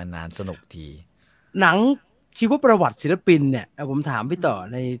นานๆสนุกทีหนังชีวประวัติศิลปินเนี่ยผมถามพี่ต่อ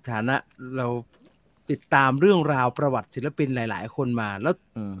ในฐานะเราติดตามเรื่องราวประวัติศิลปินหลายๆคนมาแล้ว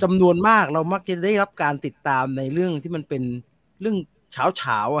จำนวนมากเรามักจะได้รับการติดตามในเรื่องที่มันเป็นเรื่องเฉ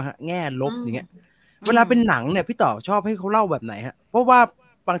าๆอะฮะแง่ลบอย่างเงี้ยเวลาเป็นหนังเนี่ยพี่ต่อชอบให้เขาเล่าแบบไหนฮะเพราะว่า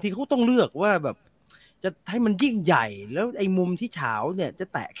บางทีเขาต้องเลือกว่าแบบจะให้มันยิ่งใหญ่แล้วไอ้มุมที่เฉาเนี่ยจะ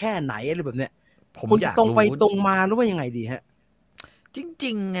แตะแค่ไหนอะไรแบบเนี้ยคนจะตรงไปตรงมาหรือว่ายังไงดีฮะจ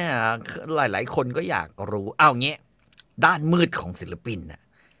ริงๆอ่ะหลายๆคนก็อยากรู้เงี้ยด้านมืดของศิลปินน่ะ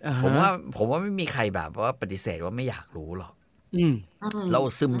ผมว่าไม่มีใครแบบว่าปฏิเสธว่าไม่อยากรู้หรอกเรา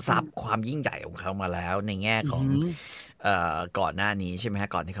ซึมซับความยิ่งใหญ่ของเขามาแล้วในแง่ของก่อนหน้านี้ใช่ไหมฮะ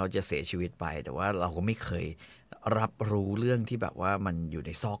ก่อนที่เขาจะเสียชีวิตไปแต่ว่าเราก็ไม่เคยรับรู้เรื่องที่แบบว่ามันอยู่ใน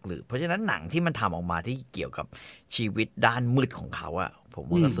ซอกหลืบเพราะฉะนั้นหนังที่มันทำออกมาที่เกี่ยวกับชีวิตด้านมืดของเขาอะผม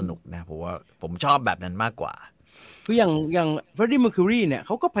ว่าก็สนุกนะผมว่าผมชอบแบบนั้นมากกว่าคืออย่างเฟรดดี้เมอร์คิวรีเนี่ยเข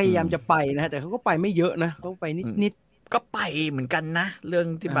าก็พยายามจะไปนะแต่เขาก็ไปไม่เยอะนะเขาไปนิดก็ไปเหมือนกันนะเรื่อง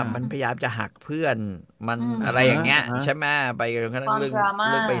ที่แบบมันพยายามจะหักเพื่อนมันอะไรอย่างเงี้ยใช่ไหมไปเรื่อ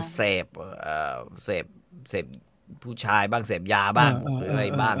งไปเสพผู้ชายบ้างเสพยาบ้างหรืออะไร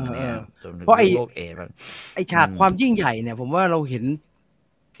บ้างเนี่ยเพราะโรคเอดไอฉากความยิ่งใหญ่เนี่ยผมว่าเราเห็น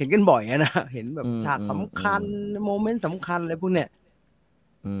กันบ่อยนะเห็นแบบฉากสำคัญโมเมนต์สำคัญอะไรพวกเนี้ย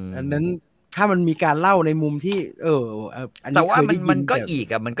อันนั้นถ้ามันมีการเล่าในมุมที่แต่ว่ามันก็อีก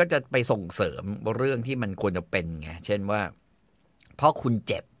อะมันก็จะไปส่งเสริมเรื่องที่มันควรจะเป็นไงเช่นว่าเพราะคุณ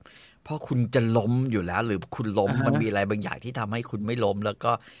เจ็บเพราะคุณจะล้มอยู่แล้วหรือคุณล้มมันมีอะไรบางอย่างที่ทำให้คุณไม่ล้มแล้ว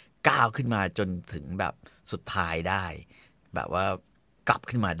ก็ก้าวขึ้นมาจนถึงแบบสุดท้ายได้แบบว่ากลับ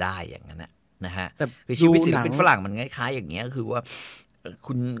ขึ้นมาได้อย่างนั้นนะฮะคือชีวิตศิลปินฝรั่งมันคล้ายๆอย่างเงี้ยคือว่า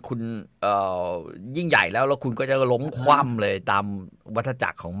คุณยิ่งใหญ่แล้วคุณก็จะล้มคว่ำเลยตามวัฏจั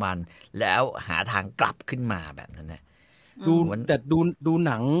กรของมันแล้วหาทางกลับขึ้นมาแบบนั้นนะแต่ดู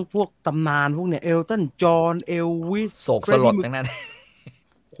หนังพวกตำนานพวกเนี่ยเอลตันจอห์นเอลวิสโศกสลดทั้งนั้น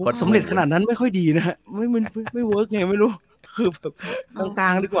คนสำเร็จขนาดนั้นไม่ค่อยดีนะไม่เวิร์กไงไม่รู้คือแบบกลา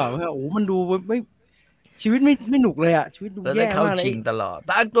งๆดีกว่าโอ้มันดูไม่ชีวิตไม่หนุกเลยอ่ะชีวิตดูแย่มากเลยเข้าชิงตลอดแ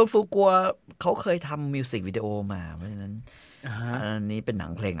ต่อันตัวฟูกัวเขาเคยทำมิวสิกวิดีโอมาเพราะฉะนั้นอันนี้เป็นหนั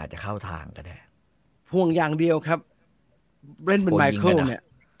งเพลงอาจจะเข้าทางก็ได้ห่วงอย่างเดียวครับเล่นเป็นไมเคิลเนี่ย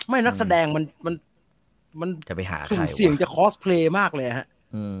ไม่นักแสดงมันจะไปหาใครเสี่ยงจะคอสเพลย์มากเลยฮะ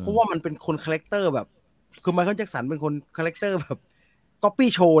เพราะว่ามันเป็นคนคาแรคเตอร์แบบคือไมเคิลแจ็คสันเป็นคนคาแรคเตอร์แบบก๊อปปี้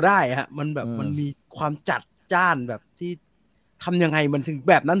โชว์ได้ฮะมันแบบมันมีความจัดจ้านแบบที่ทำยังไงมันถึง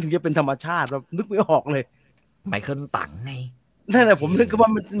แบบนั้นถึงจะเป็นธรรมชาติแบบนึกไม่ออกเลยไมเคิลตังไงนั่นแหละผมนึกว่า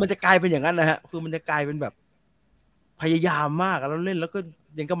มันจะกลายเป็นอย่างนั้นนะฮะคือมันจะกลายเป็นแบบพยายามมากแล้วเล่นแล้วก็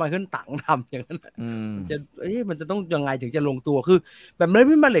ยังก็มาขึ้นตังทำอย่างนั้นมันจะต้องยังไงถึงจะลงตัวคือแบบเล่น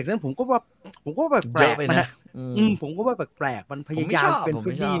วิมาเล็กนั้นผมก็ว่าแปลกๆนะผมก็ว่าแปลกๆมันพยายามเป็นฟ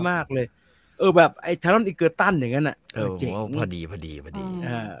รีดี้มากเลยแบบไอ้ทารอนอีเกอร์ตันอย่างนั้นอ่ะเจ๋งพอดี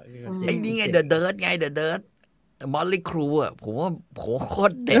ไอ้นี่ไงเดอะเดิร์ดไงเดอะเดิร์ดมอลลี่ครูอ่ะผมว่าโหโค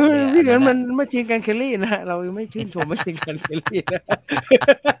ตรเด็ดเลยพี่เห็นมันไม่ชินกันเคลลี่นะเราไม่ชื่นชมไม่ชินกันเคลลี่นะ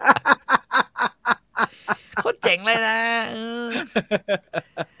โคตรเจ๋งเลยนะ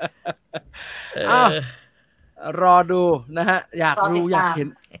รอดูนะฮะอยากดูอยากเ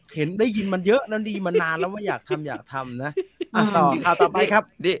ห็นได้ยินมันเยอะนั่นดีมานานแล้วว่าอยากทำนะต่อข่าวต่อไปครับ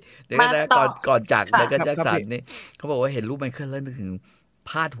นี่เดี๋ยวนะก่อนจากแล้วก็แจ็คสันนี่เขาบอกว่าเห็นรูปไมเคิลแล้วนึกถึงพ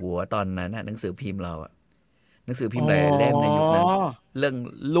าดหัวตอนนั้นหนังสือพิมพ์เราอะหนังสือพิมพ์หลายเล่มในยุคนั้นเรื่อง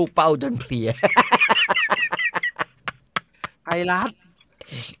ลูกเป้าจนเพลียไทยรัฐ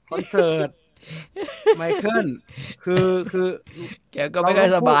คอนเสิร์ตไมเคิลคือแกก็ไม่ค่อย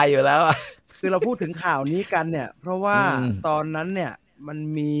สบายอยู่แล้วคือเราพูดถึงข่าวนี้กันเนี่ยเพราะว่าตอนนั้นเนี่ยมัน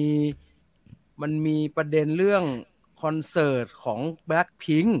มีประเด็นเรื่องคอนเสิร์ตของ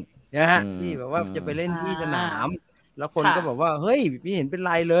Blackpink นะฮะที่แบบว่าจะไปเล่นที่สนามแล้วคนก็บอกว่าเฮ้ยไม่เห็นเป็นไ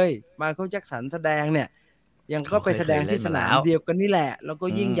รเลยไมเคิลแจ็คสันแสดงเนี่ยยังก็ไปแสดงที่สนามเดียวกันนี่แหละแล้วก็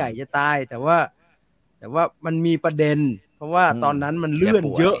ยิ่งใหญ่จะตายแต่ว่ามันมีประเด็นเพราะว่าตอนนั้นมันเลื่อน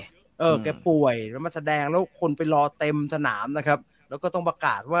เยอะแกป่วยแล้วมาแสดงแล้วคนไปรอเต็มสนามนะครับแล้วก็ต้องประก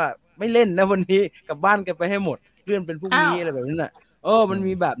าศว่าไม่เล่นนะวันนี้กลับบ้านกันไปให้หมดเลื่อนเป็นพรุ่งนี้อะไรแบบนั้นน่ะมัน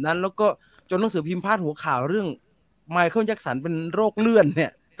มีแบบนั้นแล้วก็จนหนังสือพิมพ์พาดหัวข่าวเรื่องไมเคิลแจ็คสันเป็นโรคเลื่อนเนี่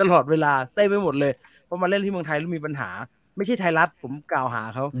ยตลอดเวลาเต้ไปหมดเลยเพราะมาเล่นที่เมืองไทยแล้วมีปัญหาไม่ใช่ไทยรัฐผมกล่าวหา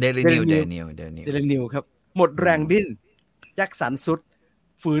เขาเดลินิวครับหมดแรงดิ้นแจ็คสันสุด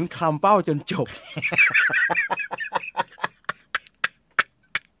ฝืนคลำเป้าจนจบ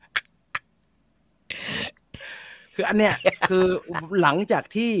คืออันเนี้ยคือหลังจาก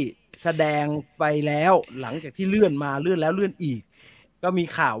ที่แสดงไปแล้วหลังจากที่เลื่อนมาเลื่อนแล้วเลื่อนอีก ก็มี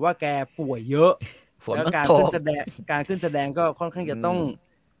ข่าวว่าแกป่วยเยอะแล้วการขึ้นแสดงก็ค่อนข้างจะต้อง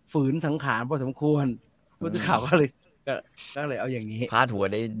ฝืนสังขารพอสมควรผู้สื่อข่าวก็เลยเอาอย่างนี้พาดหัว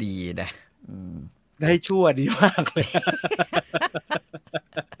ได้ดีนะได้ชั่วดีมากเลย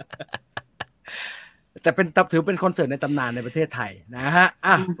แต่ถือเป็นคอนเสิร์ตในตำนานในประเทศไทยนะฮะ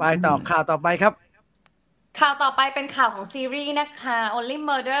ไปต่อข่าวต่อไปครับข่าวต่อไปเป็นข่าวของซีรีส์นะคะ Only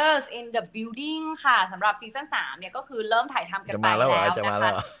Murders in the Building ค่ะสำหรับซีซั่น3เนี่ยก็คือเริ่มถ่ายทำกันไปแล้วนะค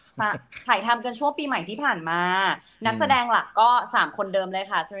ะถ่ายทำกันช่วงปีใหม่ที่ผ่านมานักแสดงหลักก็3คนเดิมเลย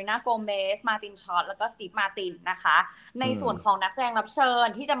ค่ะเซรีนาโกเมสมาร์ตินชอตแล้วก็สตีฟมาร์ตินนะคะในส่วนของนักแสดงรับเชิญ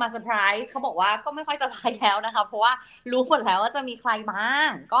ที่จะมาเซอร์ไพรส์เขาบอกว่าก็ไม่ค่อยเซอร์ไพรส์แล้วนะคะเพราะว่ารู้หมดแล้วว่าจะมีใครบ้าง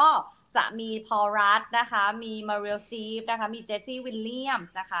ก็จะมีพอลรัดนะคะมีมาเรียลสตีฟนะคะมีเจสซี่วิลเลียม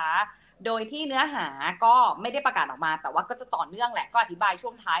ส์นะคะโดยที่เนื้อหาก็ไม่ได้ประกาศออกมาแต่ว่าก็จะต่อเนื่องแหละก็อธิบายช่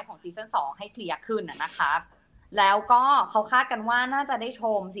วงท้ายของซีซั่น2ให้เคลียร์ขึ้นนะคะแล้วก็เขาคาดกันว่าน่าจะได้ช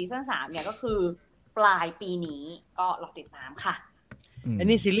มซีซั่น3เนี่ยก็คือปลายปีนี้ก็รอติดตามค่ะอัน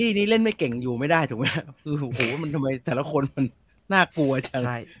นี้ซีรีส์นี้เล่นไม่เก่งอยู่ไม่ได้ถูกไหมคือโอ้โหมันทำไมแต่ละคนมันน่ากลัวจังใ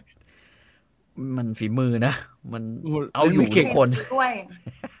ช่มันฝีมือนะมันเอาอยู่ทุกคนด้วย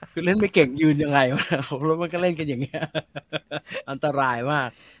คือเล่นไม่เก่งยืนยังไงวะแล้วมันก็เล่นกันอย่างเงี้ยอันตรายมาก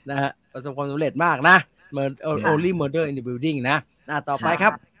นะฮะประสบความสำเร็จมากนะOnly Murder in the Building นะต่อไปครั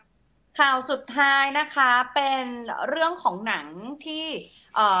บข่าวสุดท้ายนะคะเป็นเรื่องของหนังที่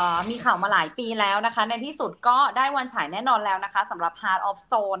มีข่าวมาหลายปีแล้วนะคะในที่สุดก็ได้วันฉายแน่นอนแล้วนะคะสำหรับ Heart of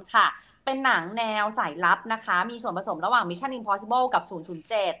Stone ค่ะเป็นหนังแนวสายลับนะคะมีส่วนผสมระหว่าง Mission Impossible กับ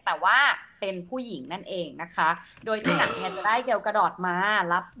 007 แต่ว่าเป็นผู้หญิงนั่นเองนะคะโดยที่หนังเนี่ยจะได้เกลกระดอดมา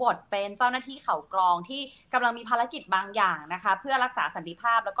รับบทเป็นเจ้าหน้าที่เขากรองที่กำลังมีภารกิจบางอย่างนะคะเพื่อรักษาสันติภ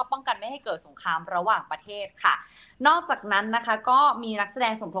าพแล้วก็ป้องกันไม่ให้เกิดสงครามระหว่างประเทศค่ะนอกจากนั้นนะคะก็มีนักแสด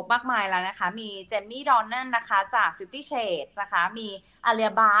งสมทบมากมายแล้วนะคะมีเจมมี่ดอนนันนะคะจาก Fifty Shades นะคะมีอาเลี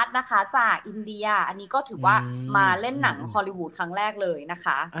ยบาร์ตนะคะจากอินเดียอันนี้ก็ถือว่ามาเล่นหนังฮอลลีวูดครั้งแรกเลยนะค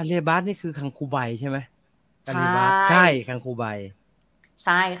ะอาเลียบาร์ตนี่คือคังคูไบใช่ไหมอาเลียบาร์ตใช่คังคูไบใ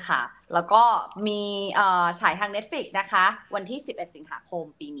ช่ค่ะแล้วก็มีฉายทาง Netflix นะคะวันที่11สิงหาคม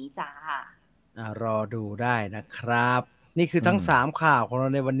ปีนี้จ้ารอดูได้นะครับนี่คือทั้ง3ข่าวของเรา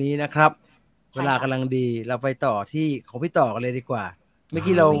ในวันนี้นะครับเวลากำลังดีเราไปต่อที่ของพี่ต่อกันเลยดีกว่าเมื่อ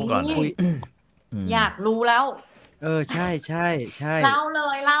กี้เราคุยอยากรู้แล้วใช่ใช่ใช่เล่าเ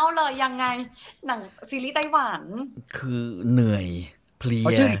ลยยังไงหนังซีรีส์ไต้หวันคือเหนื่อยเพลียข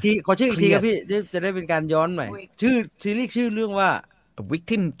อชื่ออีกทีครับพี่จะได้เป็นการย้อนหน่อยชื่อซีรีส์ชื่อเรื่องว่า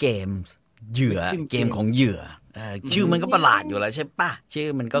Victim Games เหยื่อเกมของเหยื่อชื่อมันก็ประหลาดอยู่แล้วใช่ป่ะชื่อ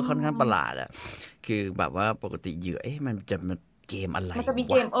มันก็ค่อนข้างประหลาดอ่ะคือแบบว่าปกติเหยื่อมันจะเกมอะไรมันจะมี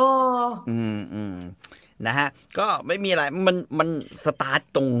เกมนะฮะก็ไม่มีอะไรมันสตาร์ท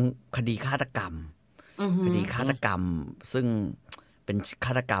ตรงคดีฆาตกรรมซึ่งเป็นฆ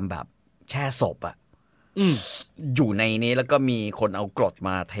าตกรรมแบบแช่ศพอ่ะอยู่ในนี้แล้วก็มีคนเอากรดม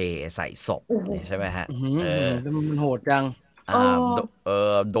าเทใส่ศพใช่ไหมฮะมันโหดจัง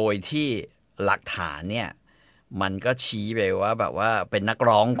โดยที่หลักฐานเนี่ยมันก็ชี้ไปว่าแบบว่าเป็นนัก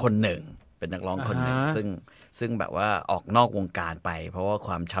ร้องคนหนึ่งซึ่งแบบว่าออกนอกวงการไปเพราะว่าค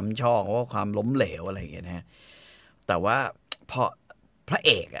วามช้ำชอกเพราะว่าความล้มเหลวอะไรอย่างเงี้ยนะแต่ว่าพอพระเ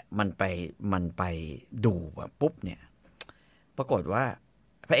อกอ่ะมันไปดูปุ๊บเนี่ยปรากฏว่า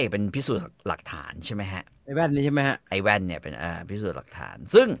พระเอกเป็นพิสูจน์หลักฐานใช่ไหมฮะไอ้แว่นนี่ใช่ไหมฮะไอ้แว่นเนี่ยเป็นพิสูจน์หลักฐาน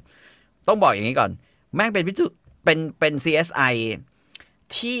ซึ่งต้องบอกอย่างนี้ก่อนแม่งเป็นพิสูจน์เป็น CSI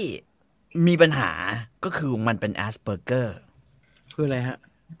ที่มีปัญหาก็คือมันเป็น Asperger คืออะไรฮะ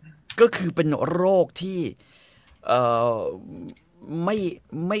ก็คือเป็นโรคที่ไ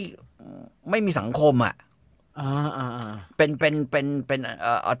ม่มีสังคมอ่ะเป็น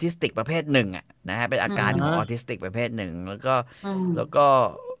ออทิสติกประเภทหนึ่งอ่ะนะฮะเป็นอาการของออทิสติกประเภทหนึ่งแล้วก็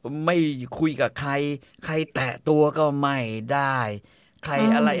ไม่คุยกับใครแตะตัวก็ไม่ได้ใคร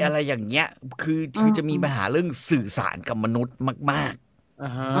อะไรอย่างเงี้ยคือจะมีปัญหาเรื่องสื่อสารกับมนุษย์มาก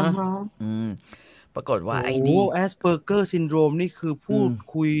ปรากฏว่าไอ้นี่แอสเพอร์เกอร์ซินโดรมนี่คือพูด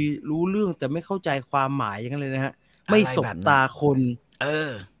คุยรู้เรื่องแต่ไม่เข้าใจความหมายอย่างนั้นเลยนะฮะไม่สบตาคน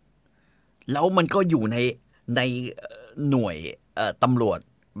แล้วมันก็อยู่ในหน่วยตำรวจ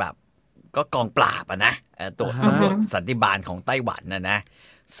แบบก็กองปราบอะนะตัวตำรวจสันติบาลของไต้หวันนะ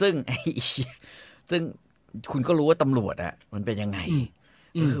ซึ่งคุณก็รู้ว่าตำรวจอะมันเป็นยังไง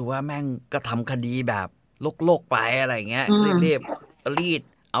ก็คือว่าแม่งก็ทำคดีแบบโลกไปอะไรเงี้ยรีบ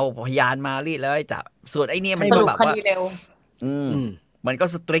เอาพยานมารีดแล้วจับส่วนไอ้นี่มันก็แบบว่ามันก็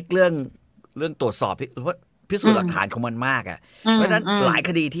สตริกเรื่องตรวจสอบพิสูจน์หลักฐานของมันมากอ่ะเพราะฉะนั้นหลายค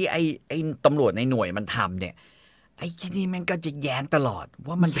ดีที่ไอ้ตำรวจในหน่วยมันทำเนี่ย ไอ้ที่นี่แม่งก็จะแย้งตลอด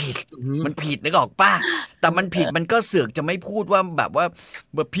ว่ามันผิดมันผิดนึกออกป่ะแต่มันผิดมันก็เสือกจะไม่พูดว่าแบบว่า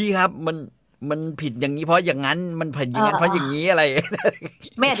พี่ครับมันผิดอย่างนี้เพราะอย่างนั้นมันผิดอย่างนั้นเพราะอย่างนี้อะไร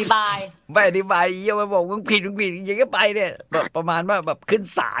ไม่อธิบายอย่ามาบอกมึงผิดอย่างนี้ไปเนี่ยแบบประมาณว่าแบบขึ้น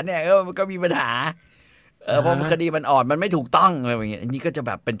ศาลเนี่ยมันก็มีปัญหาเพราะคดีมันอ่อนมันไม่ถูกต้องอะไรอย่างเงี้ยอันนี้ก็จะแ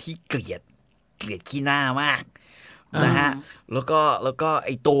บบเป็นที่เกลียดขี้หน้ามากนะฮะแล้วก็ไ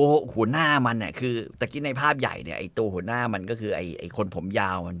อ้ตัวหัวหน้ามันเนี่ยคือตะกี้ในภาพใหญ่เนี่ยไอ้ตัวหัวหน้ามันก็คือไอ้คนผมย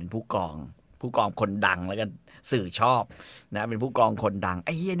าวมันเป็นผู้กองคนดังแล้วกันสื่อชอบนะเป็นผู้กองคนดังไ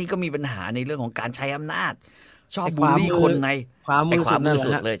อ้เหี้ยนี่ก็มีปัญหาในเรื่องของการใช้อำนาจชอบบูลลี่คนในความมือสุ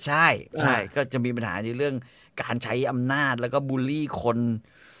ดเลยใช่ก็จะมีปัญหาในเรื่องการใช้อำนาจแล้วก็บูลลี่คน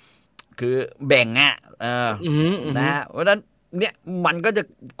คือแบ่งนะฮะเพราะฉะนั้นเนี่ยมันก็จะ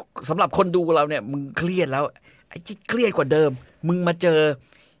สำหรับคนดูเราเนี่ยมึงเครียดแล้วไอ้ที่เครียดกว่าเดิมมึงมาเจอ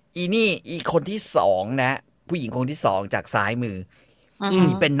อีคนที่สองนะผู้หญิงคนที่สองจากซ้ายมือ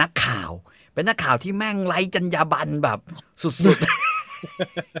นี่เป็นนักข่าวที่แม่งไร้จรรยาบรรณแบบสุด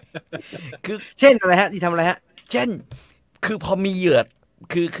ๆคือเช่นอะไรฮะที่ทำอะไรฮะเช่นคือพอมีเหยื่อ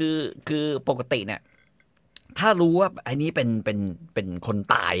คือปกติเนี่ยถ้ารู้ว่าไอ้นี้เป็นคน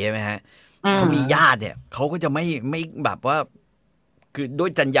ตายใช่ไหมฮะเขามีญาติเนี่ยเขาก็จะไม่แบบว่าคือด้ว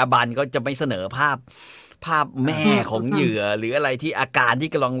ยจรรยาบรรณก็จะไม่เสนอภาพแม่ของเหยื่อหรืออะไรที่อาการที่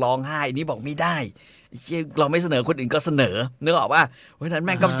กำลังร้องไห้นี่บอกไม่ได้เราไม่เสนอคนอื่นก็เสนอนึกออกว่าเพราะฉะนั้นแ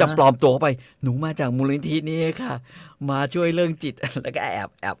ม่งก็จะปลอมตัวไปหนูมาจากมูลนิธินี้ค่ะมาช่วยเรื่องจิตแล้วก็แอ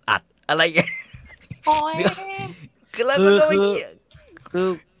บอัดอะไรอย่างเงี้ยคือ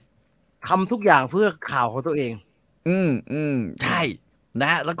ทำทุกอย่างเพื่อข่าวของตัวเองใช่น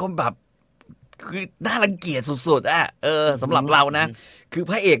ะแล้วก็แบบคือน่ารังเกียจสุดๆสำหรับเรานะคือ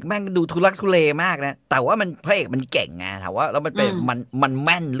พระเอกแม่งดูทุลักทุเลมากนะแต่ว่ามันพระเอกมันเก่งไงถามว่าแล้วมันเป็นมันแ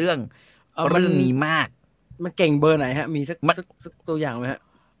ม่นเรื่องนี้มากมันเก่งเบอร์ไหนฮะมีสักตัวอย่างไหมฮะ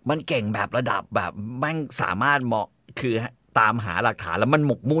มันเก่งแบบระดับแบบแม่งสามารถเหมาะคือตามหาหลักฐานแล้วมันห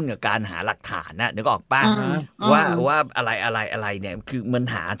มกมุ่นกับการหาหลักฐานนะนึกออกป่ะว่าอะไรเนี่ยคือมัน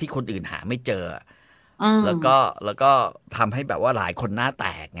หาที่คนอื่นหาไม่เจอแล้วก็ทำให้แบบว่าหลายคนหน้าแต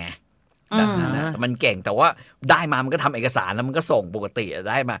กไงแบบนั้นนะแต่มันเก่งแต่ว่าได้มามันก็ทำเอกสารแล้วมันก็ส่งปกติ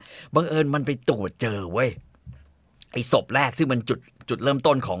ได้มาบังเอิญมันไปตรวจเจอเว้ยไอ้ศพแรกซึ่งมันจุดเริ่ม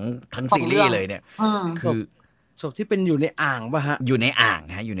ต้นของทั้งซีรีส์เลยเนี่ยคือศพที่เป็นอยู่ในอ่างป่ะฮะอยู่ในอ่าง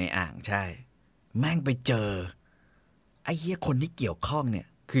อยู่ในอ่างใช่แม่งไปเจอไอ้เหี้ยคนที่เกี่ยวข้องเนี่ย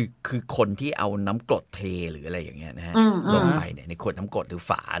คือคนที่เอาน้ำกรดเทหรืออะไรอย่างเงี้ยนะฮะลงไปเนี่ยในขวดน้ำกรดหรือ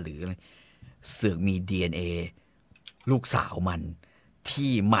ฝาหรืออะไรเสือกมี DNA ลูกสาวมัน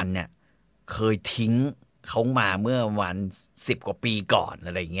ที่มันเนี่ยเคยทิ้งเขามาเมื่อวัน10 กว่าปีก่อนอ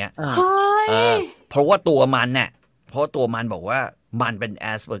ะไรเงี้ยเพราะว่าตัวมันบอกว่ามันเป็นแอ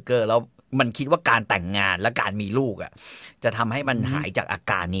สเพอร์เกอร์แล้วมันคิดว่าการแต่งงานและการมีลูกอ่ะจะทำให้มันหายจากอา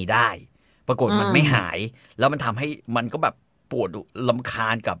การนี้ได้ปรากฏมันไม่หายแล้วมันทำให้มันก็แบบปวดรำคา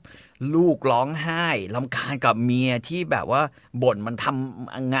ญกับลูกร้องไห้รำคาญกับเมียที่แบบว่าบ่นมันท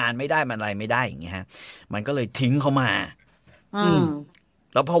ำงานไม่ได้มันอะไรไม่ได้อย่างเงี้ยฮะมันก็เลยทิ้งเขามา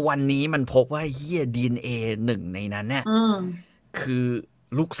แล้วพอวันนี้มันพบว่าเหี้ย DNA หนึ่งในนั้นเนี่ยคือ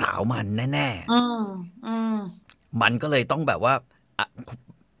ลูกสาวมันแน่ๆมันก็เลยต้องแบบว่า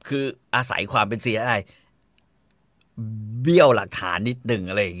คืออาศัยความเป็น CSI เบี้ยวหลักฐานนิดหนึ่ง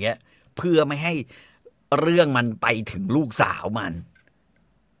อะไรอย่างเงี้ยเพื่อไม่ให้เรื่องมันไปถึงลูกสาวมัน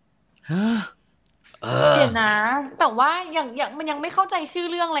เดี๋ยวนะแต่ว่าอย่างมันยังไม่เข้าใจชื่อ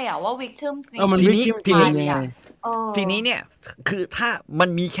เรื่องเลยอ่ะว่า Victim ทีนี้เนี่ยคือถ้ามัน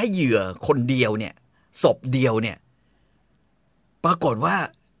มีแค่เหยื่อคนเดียวเนี่ยศพเดียวเนี่ยปรากฏว่า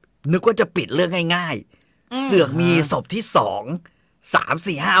นึกว่าจะปิดเรื่องง่ายๆเสือกมีศพที่2 3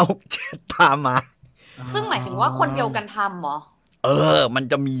 4 5 6 7ตามมาซึ่งหมายถึงว่าคนเดียวกันทำเหรอมัน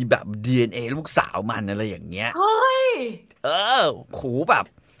จะมีแบบ DNA ลูกสาวมันอะไรอย่างเงี้ยเฮ้ยขู่แบบ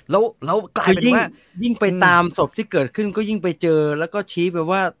แล้วกลายเป็นว่ายิ่งไปตามศพที่เกิดขึ้นก็ยิ่งไปเจอแล้วก็ชี้ไป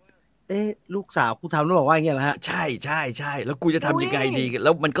ว่าลูกสาวกูทำแล้วบอกว่าอย่างเงี้ยเหรอฮะใช่แล้วกูจะทำยังไงดีแล้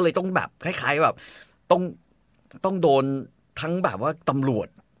วมันก็เลยต้องแบบคล้ายๆแบบต้องโดนทั้งแบบว่าตำรวจ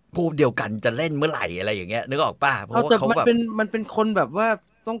พวกเดียวกันจะเล่นเมื่อไหร่อะไรอย่างเงี้ยนึกออกป่ะเพราะว่าเขาแบบมันเป็นคนแบบว่า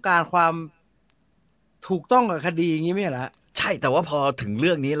ต้องการความถูกต้องกับคดีอย่างงี้ไม่เหรอใช่แต่ว่าพอถึงเ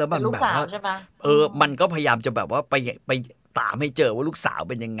รื่องนี้แล้วมันแบบว่ามันก็พยายามจะแบบว่าไปตามให้เจอว่าลูกสาว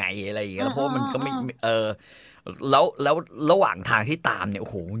เป็นยังไงอะไรอย่างเงี้ยเพราะมันก็ไม่แล้วระหว่างทางที่ตามเนี่ยโอ้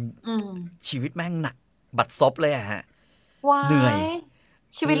โหชีวิตแม่งหนักบัดซบเลยฮะเหนื่อย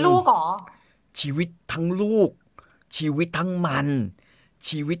ชีวิตลูกเหรอชีวิตทั้งลูกชีวิตทั้งมัน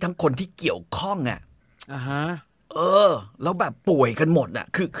ชีวิตทั้งคนที่เกี่ยวข้อง แล้วแบบป่วยกันหมดอ่ะ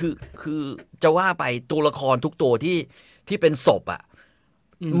คือจะว่าไปตัวละครทุกตัวที่เป็นศพอ่ะ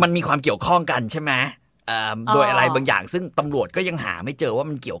มันมีความเกี่ยวข้องกันใช่ไหมโดยอะไรบางอย่างซึ่งตำรวจก็ยังหาไม่เจอว่า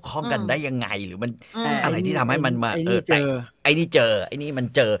มันเกี่ยวข้องกันได้ยังไงหรือมันอะไรที่ทำให้มันมาแต่ไอ้นี่เจอไอ้นี่มัน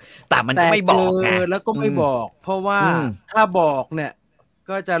เจอแต่มันก็ไม่บอกไงแล้วก็ไม่บอก เพราะว่าถ้าบอกเนี่ย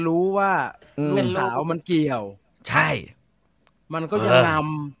ก็จะรู้ว่าลูกสาวมันเกี่ยวใช่มันก็จะง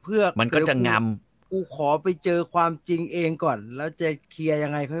ำเพื่อมันก็จะงำกูขอไปเจอความจริงเองก่อนแล้วจะเคลียร์ยั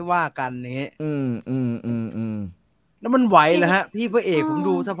งไงค่อยว่ากันนี้แล้วมันไหวเหรอฮะพี่พระเอกผม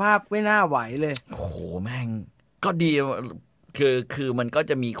ดูสภาพไม่น่าไหวเลยโอ้โหแม่งก็ดีคือมันก็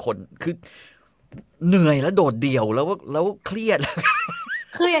จะมีคนคือเหนื่อยแล้วโดดเดี่ยวแล้วเครียด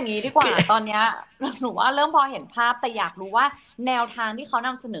คืออย่างนี้ดีกว่าตอนเนี้ยหนูว่าเริ่มพอเห็นภาพแต่อยากรู้ว่าแนวทางที่เขาน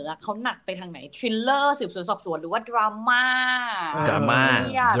ำเสนอเขาหนักไปทางไหนทริลเลอร์สืบสวนสอบสวนหรือว่าดราม่า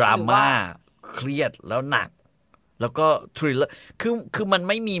เครียดแล้วหนักแล้วก็ทริลเลอร์คือมัน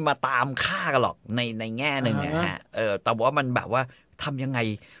ไม่มีมาตามฆ่ากันหรอกในแง่หนึ่งนะฮะแต่ว่ามันแบบว่าทำยังไง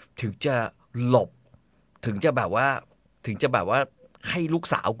ถึงจะหลบถึงจะแบบว่าให้ลูก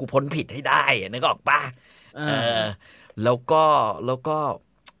สาวกูพ้นผิดให้ได้นึกออกป่ะแล้วก็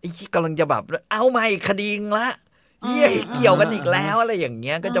ไอ้ที่กำลังจะแบบเอาใหม่คดีละเกี่ยวกันอีกแล้วอะไรอย่างเ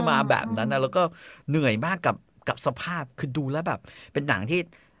งี้ยก็จะมาแบบนั้นนะแล้วก็เหนื่อยมากกับสภาพคือดูแล้วแบบเป็นหนังที่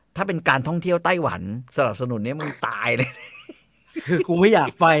ถ้าเป็นการท่องเที่ยวไต้หวันสนับสนุนเนี่ยมึงตายเลยคือกูไม่อยา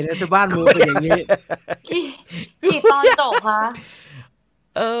กไปนะแต่บ้านมึงเป็นอย่างนี้กี่ตอนจบคะ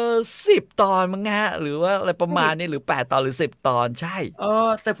10 ตอนมั้งฮะหรือว่าอะไรประมาณนี้หรือ8 ตอนหรือ10 ตอนใช่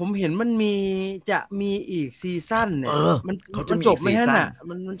แต่ผมเห็นมันจะมีอีกซีซั่นเนี่ยมันจบไหมฮะน่ะ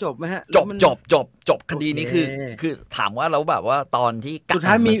มันจบไหมฮะจบคดีนี้คือถามว่าแล้วแบบว่าตอนที่สุดท้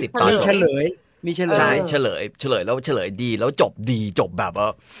ายมี10 ตอนเฉลยใช่เฉลยแล้วเฉลยดีแล้วจบดีจบแบบว่า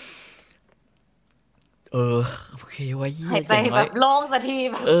โอเคไว้หายใจแบบโล่งสักที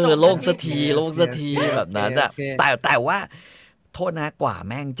แบบโล่งสักทีแบบนั้นอะแต่ว่าโทษนะกว่า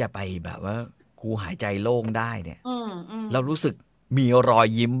แม่งจะไปแบบว่ากูหายใจโล่งได้เนี่ยเรารู้สึกมีรอย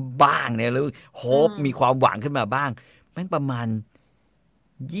ยิ้มบ้างเนี่ยแล้วโฮปมีความหวังขึ้นมาบ้างแม่งประมาณ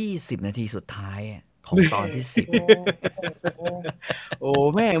20 นาทีสุดท้ายของตอนที่10โอ้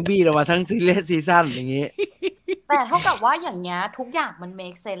แม่งบี้เรามาทั้งซีซั่นอย่างงี้แต่เท่ากับว่าอย่างเงี้ยทุกอย่างมัน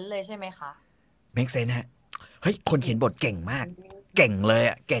make sense เลยใช่ไหมคะ make sense ฮะเฮ้ยคนเขียนบทเก่งมากเก่งเล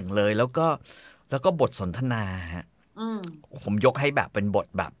ยแล้วก็บทสนทนาฮะผมยกให้แบบเป็นบท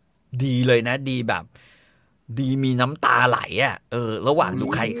แบบดีเลยนะดีแบบดีมีน้ำตาไหลระหว่างดู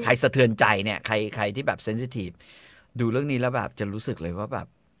ใครสะเทือนใจเนี่ยใครที่แบบเซนซิทีฟดูเรื่องนี้แล้วแบบจะรู้สึกเลยว่าแบบ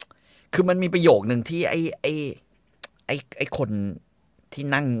คือมันมีประโยคนึงที่ไอ้คนที่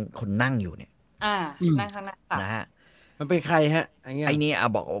นั่งอยู่เนี่ยนั่งข้างหน้านะฮะมันเป็นใครฮะไอ้นี่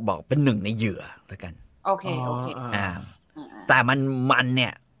บอกเป็นหนึ่งในเหยื่อแล้วกันโอเคแต่มันเนี่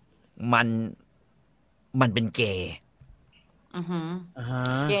ยมันเป็นเกย์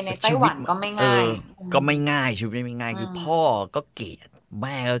เกย์ในไต้หวันก็ไม่ง่ายชีวิตไม่ง่ายคือพ่อก็เกลียดแ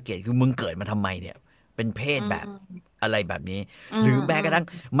ม่ก็เกลียดคือมึงเกิดมาทำไมเนี่ยเป็นเพศแบบอะไรแบบนี้หรือแม้กระทั่ง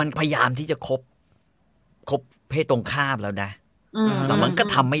มันพยายามที่จะคบเพศตรงข้ามแล้วนะแต่มันก็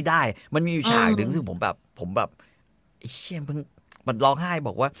ทำไม่ได้มันมีอยู่ฉากหนึ่งซึ่งผมแบบไอ้เชี่ยมันร้องไห้บ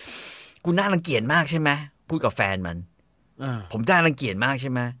อกว่ากูน่ารังเกียจมากใช่ไหมพูดกับแฟนมันผมน่ารังเกียจมากใช่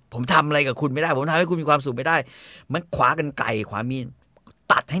ไหมผมทำอะไรกับคุณไม่ได้ผมทำให้คุณมีความสุขไม่ได้มันคว้ากันไกลคว้ามีด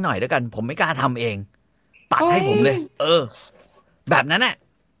ตัดให้หน่อยด้วยกันผมไม่กล้าทำเองตัดให้ผมเลยแบบนั้นน่ะ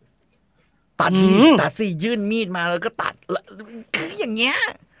ตัดสิยื่นมีดมาแล้วก็ตัดคืออย่างเงี้ย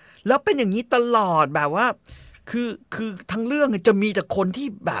แล้วเป็นอย่างนี้ตลอดแบบว่าคือทั้งเรื่องจะมีแต่คนที่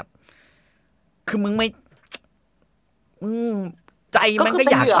แบบคือมึงไม่ใจมันก็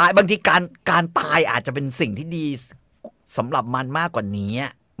อยากตายบางทีการตายอาจจะเป็นสิ่งที่ดีสำหรับมันมากกว่านี้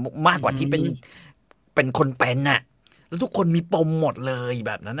มากกว่าที่เป็นคนเป็นน่ะแล้วทุกคนมีปมหมดเลยแ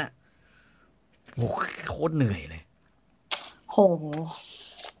บบนั้นน่ะโอ้โคตรเหนื่อยเลยโห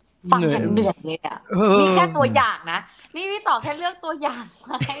ฟังกันเหนื่อยเลยอ่ะนี่แค่ตัวอย่างนะนี่พี่ต่อแค่เลือกตัวอย่าง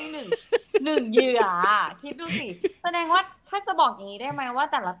มาให้หนึ่งเหยื่อคิดดูสิแสดงว่าถ้าจะบอกอย่างนี้ได้ไหมว่า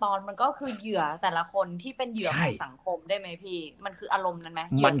แต่ละตอนมันก็คือเหยื่อแต่ละคนที่เป็นเหยื่อของสังคมได้ไหมพี่มันคืออารมณ์นั้นไหม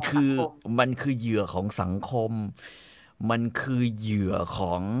มันคือเหยื่อของสังคมมันคือเหยื่อข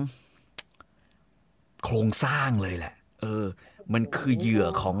องโครงสร้างเลยแหละมันคือเหยื่อ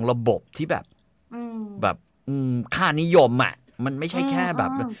ของระบบที่แบบค่านิยมอ่ะมันไม่ใช่แค่แบ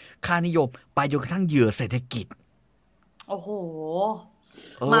บค่านิยมไปจนกระทั่งเหยื่อเศรษฐกิจโอ้โห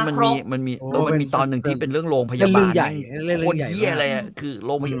มันมีตอนหนึ่งที่เป็นเรื่องโรงพยาบาลใหญ่โคตรเหี้ยอะไรคือโ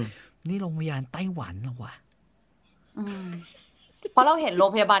รงพยาบาลนี่โรงพยาบาลไต้หวันเหรอวะ เพราะเราเห็นโรง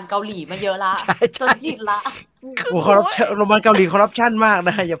พยาบาลเกาหลีมาเยอะละจนชินละโอ้คอร์รัปชันโรงพยาบาลเกาหลีคอร์รัปชันมากน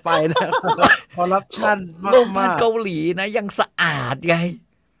ะอย่าไปนะคอร์รัปชันมากโรงพยาบาลเกาหลีนะยังสะอาดไง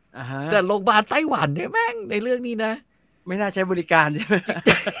แต่โรงพยาบาลไต้หวันเนี่ยแม่งในเรื่องนี้นะไม่น่าใช้บริการใช่ไหม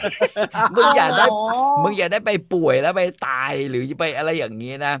มึงอย่าได้ไปป่วยแล้วไปตายหรือไปอะไรอย่าง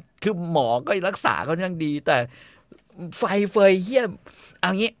นี้นะคือหมอก็รักษาเขายังดีแต่ไฟเฟยเหี้ยเอ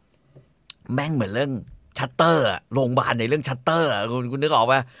างี้แม่งเหมือนเรื่องชัตเตอร์โรงพยาบาลในเรื่องชัตเตอร์คุณนึกออก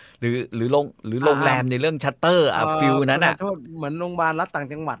ป่ะหรือโรงแรมในเรื่องชัตเตอร์ฟิลนั้นอ่ะโทษเหมือนโรงพยาบาลรัฐต่าง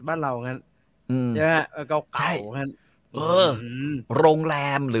จังหวัดบ้านเรางั้นใช่ไหมเก่าๆงั้นโรงแร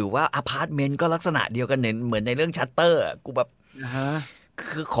มหรือว่าอพาร์ตเมนต์ก็ลักษณะเดียวกันเหมือนในเรื่องชัตเตอร์กูแบบ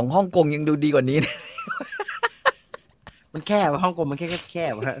คือของฮ่องกงยังดูดีกว่านี้มันแคบฮ่องกงมันแค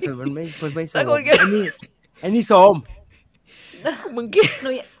บฮะแต่มันไม่โซมไอ้นี่โซมมึงคิด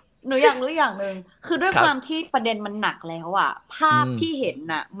หนูอยากรู้อย่างนึงคือด้วยความที่ประเด็นมันหนักแล้วอ่ะภาพที่เห็น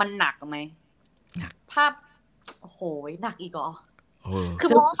น่ะมันหนักไหมภาพโอ้โหหนักอีกเหรอคือ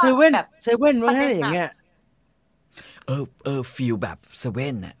เซเว่นว่าให้อย่างเงี้ยฟีลแบบเซเว่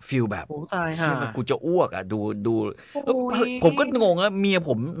นน่ะฟีลแบบโอ้ตายห่ากูจะอ้วกอ่ะดูผมก็งงอ่ะเมียผ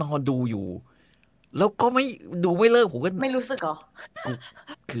มนอนดูอยู่แล้วก็ไม่ดูไม่เลิกผมก็ไม่รู้สึกหรอ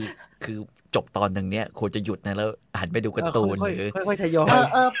คือจบตอนหนึ่งเนี้ยควรจะหยุดนะแล้วหันไปดูการ์ตูนหรือค่อยๆทยอย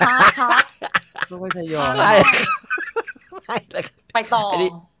พักค่อยๆทยอยไปต่อ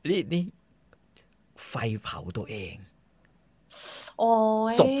นี่ไฟเผาตัวเองโอ้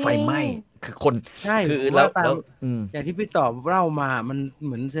ยศพไฟไหม้คือคนใช่คือแล้วอย่างที่พี่ตอบเล่ามามันเห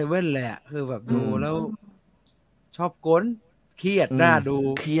มือนเซเว่นเลยอ่ะคือแบบดูแล้วชอบก้นเครียดน่าดู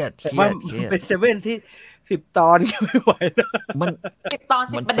เครียดว่าเป็นเซเว่นที่10 ตอนก็ไม่ไหวมัน10 ตอน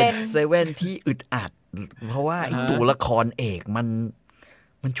10 ประเด็นเซเว่นที่อึดอัดเพราะว่าไอ้ตัวละครเอก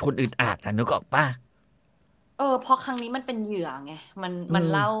มันชวนอึดอัดอ่ะนึกออกป่ะพอครั้งนี้มันเป็นเหยื่อไงมัน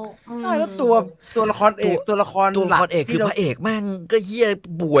เล่าแล้วตัวละครเอกตัวละครเอกคือพระเอกแม่งก็เหี้ย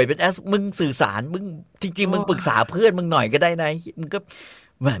ป่วยเป็นมึงสื่อสารมึงจริงๆมึงปรึกษาเพื่อนมึงหน่อยก็ได้นะมึงก็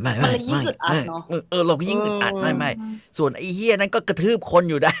ไม่เราก็ยิ่งอึดอัดไม่ส่วนไอ้เหี้ยนั่นก็กระทืบคน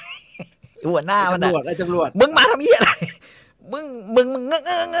อยู่ได้หัวหน้ามันตำรวจมึงมาทำเหี้ยอะไรมึง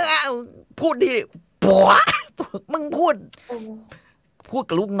พูดดิปัวมึงพูด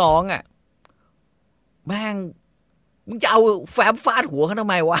กับลูกน้องอ่ะแม่งมึงจะเอาแฟ้มฟาดหัวเขาทำ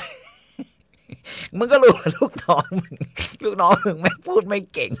ไมวะมึงก็รู้ลูกน้องมึงไม่พูดไม่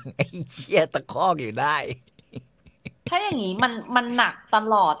เก่งไอ้เชี่ยตะคอกอยู่ได้ถ้าอย่างนี้มันหนักต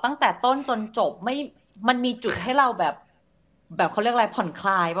ลอดตั้งแต่ต้นจนจบไม่มันมีจุดให้เราแบบเขาเรียกอะไรผ่อนคล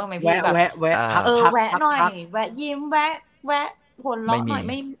ายบ้างไหมพี่แบบแวะแวะหน่อยแวะยิ้มแวะหัวเราะหน่อย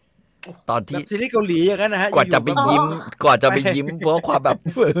ไม่ตอนที่ซีรีส์เกาหลีอย่างนั้นนะฮะกว่าจะไปยิ้มเพราะความแบบ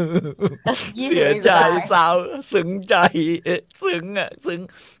เสียใจเศร้าซึ้งใจซึ้ง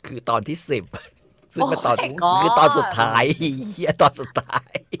คือตอนที่10ซึ่งเป็นตอนคือตอนสุดท้ายเหี้ยตอนสุดท้า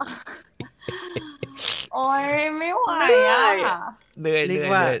ยโอ้ยไม่ไหวอ่ะเหนื่อยเรียก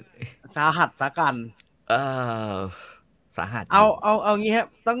ว่าสาหัสสากันสาหัสเอางี้ฮะ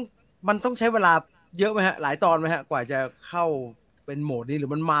มันต้องใช้เวลาเยอะไหมฮะหลายตอนไหมฮะกว่าจะเข้าเป็นโหมดนี้หรื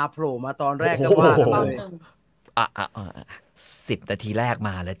อมันมาโผล่มาตอนแรกก็ว่าเลย10 นาทีแรกม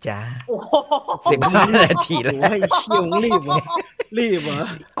าแล้วจ้า10 นาทีแล้วเชี่ยวรีบเหรอ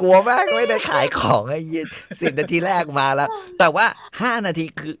กลัวมากไม่ได้ขายของไอ้ยี่10 นาทีแรกมาแล้วแต่ว่า5 นาที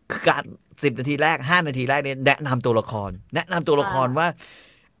คือการ10 นาทีแรก5 นาทีแรกเนี่ยแนะนำตัวละครว่า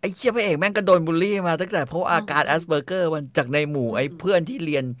ไอ้เชี่ยพระเอกแม่งก็โดนบูลลี่มาตั้งแต่เพราะอาการแอสเปอร์เกอร์มันจากในหมู่ไอ้เพื่อนที่เ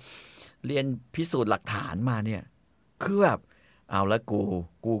รียนพิสูจน์หลักฐานมาเนี่ยคือแบบเอาละ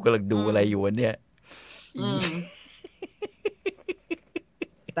กูกำลังดูอะไรอยู่เนี่ย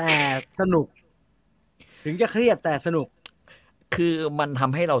แต่สนุกถึงจะเครียดแต่สนุกคือมันท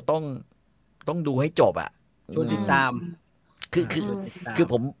ำให้เราต้องดูให้จบอ่ะชวนติดตามคือ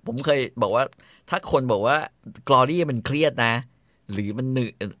ผมเคยบอกว่าถ้าคนบอกว่ากลอรี่มันเครียดนะหรือมันเหนื่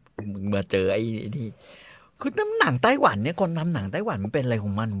อยเมื่อเจอไอ้นี่คือน้ำหนังไต้หวันเนี่ยคนทำหนังไต้หวันมันเป็นอะไรข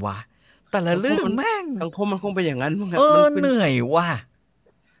องมันวะแต่ละเรื่องแม่งสังคมมันคงเป็นอย่างนั้นมั้งครับเหนื่อยว่ะ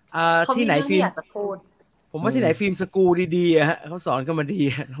ที่ไหนฟิล์มผมว่าที่ไหนฟิล์มสกูดีๆฮะเขาสอนกันมาดี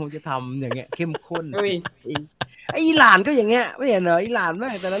เขาจะทำอย่างเงี้ยเข้มข้นไอ้อิหร่านก็อย่างเงี้ยไม่เห็นเหรออิหร่านแม่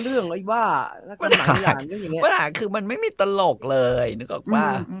งแต่ละเรื่องไอ้บ้าแล้วก็หนังอิหร่านก็อย่างเงี้ยปัญหาคือมันไม่มีตลกเลยนึกออกว่า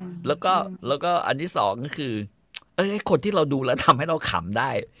แล้วก็อันที่2ก็คือคนที่เราดูแล้วทำให้เราขำได้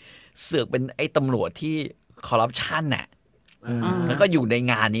เสือกเป็นไอ้ตำรวจที่คอร์รัปชันน่ะแล้วก็อยู่ใน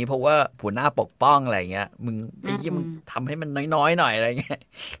งานนี้เพราะว่าหัวหน้าปกป้องอะไรเงี้ยมึงไอ้ยี่มึงทำให้มันน้อยๆหน่อยอะไรเงี้ย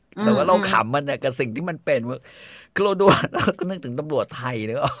แต่ว่าเราขำมันเนี่ยกับสิ่งที่มันเป็นคือเราดูเราก็นึกถึงตำรวจไทยเ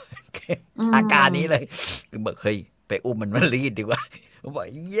นอะอาการนี้เลยคือแบบเฮ้ย ไปอุ้มมันมารีดดีกว่าผมบอก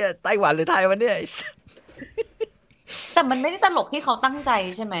เหี้ยไต้หวันหรือไทยวันเนี้ยแต่มันไม่ได้ตลกที่เขาตั้งใจ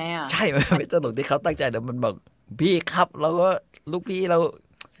ใช่ไหมอ่ะใช่มันไม่ตลกที่เขาตั้งใจแต่มันบอกพี่ครับเราก็ลูกพี่เรา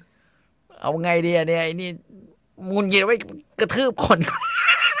เอาไงดีเนี่ยไอ้นี่มุนเย็นไว้กระทืบคน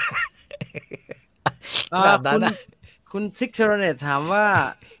แบบนั้นนะคุณซิกเซอร์เนตถามว่า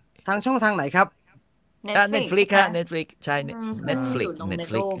ทางช่องทางไหนครับ Netflix ครับ Netflix ใช่ Netflix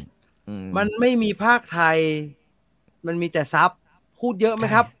มันไม่มีภาคไทยมันมีแต่ซับพูดเยอะไหม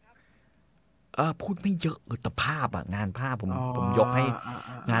ครับพูดไม่เยอะแต่ภาพงานภาพผมยกให้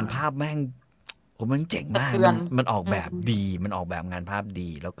งานภาพแม่งมันเจ๋งมากมันออกแบบดีมันออกแบบงานภาพดี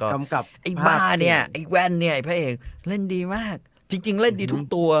แล้วก็ไอ้บ้าเนี่ยไอ้แว่นเนี่ยไอ้พระเอกเล่นดีมากจริงๆเล่นดีทุก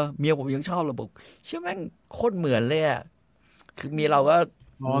ตัวเมียผมยังชอบเลยบอกเชื่อแม่งโคตรเหมือนเลยคือเมียเราก็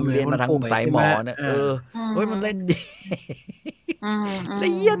เรียนมาทางสายหมอเนี่ยเฮ้ยมันเล่นดีละ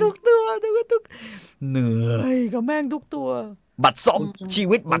เอียดทุกตัวทุกเหนื่อยกับแม่งทุกตัวบัตรซบชี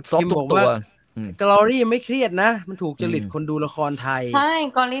วิตบัตรซบทุกตัวกลอรี่ไม่เครียดนะมันถูกจริตคนดูละครไทยใช่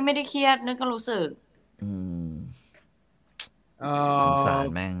กลอรี่ไม่ได้เครียดนึกก็รู้สึกสงสาร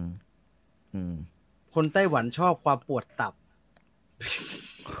แม่งคนไต้หวันชอบความปวดตับ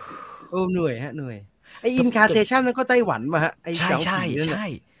เหนื่อยฮะเหนื่อยไออินคาเทชันนั่นก็ไต้หวันมาฮะไอใช่ใช่ใช่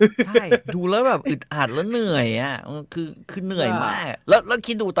ใช่ดูแล้วแบบอึดอัดแล้วเหนื่อยคือเหนื่อยมากแล้ว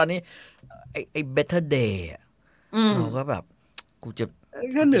คิดดูตอนนี้ไอ Better Day เราก็แบบกูจะ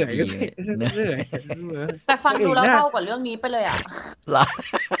ก็เหนื่อยเหนื่อยแต่ฟังดูแล้วเท่ากว่าเรื่องนี้ไปเลย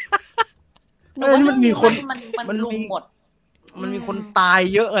มันมีคนมันลุมหมดมันมีคนตาย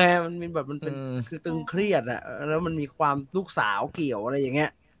เยอะไงมันมีแบบมันเป็นคือตึงเครียดแล้วมันมีความลูกสาวเกี่ยวอะไรอย่างเงี้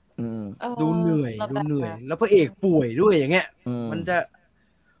ยดูเหนื่อยแล้วพระเอกป่วยด้วยอย่างเงี้ยมันจะ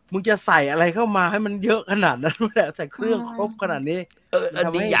มึงจะใส่อะไรเข้ามาให้มันเยอะขนาดนั้นแหละใส่เครื่องครบขนาดนี้อัน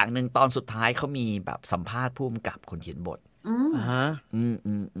นี้อย่างหนึ่งตอนสุดท้ายเขามีแบบสัมภาษณ์ผู้กำกับคนเขียนบท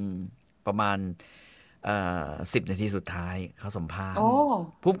ประมาณ10 นาทีสุดท้ายเขาสัมภาษณ์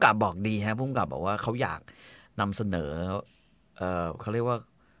ผู้กำกับบอกดีฮะผู้กำกับบอกว่าเขาอยากนำเสนอเขาเรียกว่า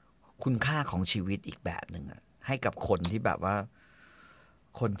คุณค่าของชีวิตอีกแบบหนึ่งให้กับคนที่แบบว่า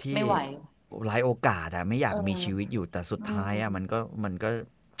คนที่ไร้โอกาสไม่อยากมีชีวิตอยู่แต่สุดท้ายมันก็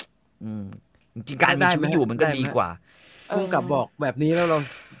จริงๆการมีชีวิตอยู่มันก็ดีกว่าผู้กำกับบอกแบบนี้แล้วเรา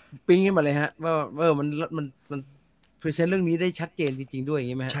ปิ๊งขึ้นมาเลยฮะว่ามันพรีเซนต์เรื่องนี้ได้ชัดเจนจริงๆด้วยอย่าง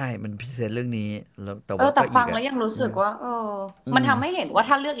งี้มั้ยฮะใช่มันพรีเซนต์เรื่องนี้แล้วแต่ฟังแล้วยังรู้สึกว่ามันทำให้เห็นว่า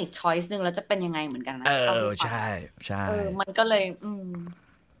ถ้าเลือกอีกช้อยส์นึงแล้วจะเป็นยังไงเหมือนกันนะใช่ใช่มันก็เลย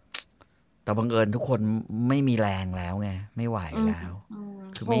แต่บังเอิญทุกคนไม่มีแรงแล้วไงไม่ไหวแล้ว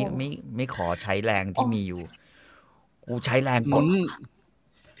คือไม่ขอใช้แรงที่มีอยู่กูใช้แรงกด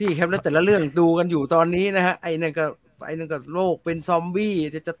พี่ครับแล้วแต่ละเรื่องดูกันอยู่ตอนนี้นะฮะไอ้นั่นก็โรคเป็นซอมบี้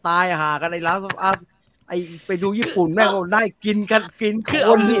จะตายหากันไอ้ลาสอัสไอ้ไปดูญี่ปุ่นแม่งก็ได้กินค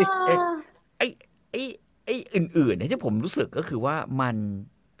นนี่ไอ้อื่นๆเนี่ยที่ผมรู้สึกก็คือว่า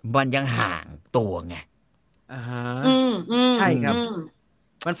มันยังห่างตัวไงใช่ครับ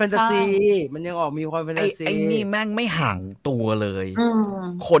มันแฟนตาซีมันยังออกมีความแฟนตาซีไอ้นี่แม่งไม่ห่างตัวเลย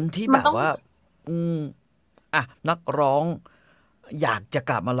คนที่แบบว่านักร้องอยากจะ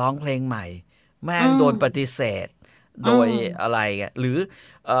กลับมาร้องเพลงใหม่แม่งโดนปฏิเสธโดยอะไรหรือ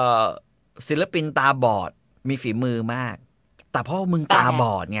ศิลปินตาบอดมีฝีมือมากแต่เพราะมึงตาบ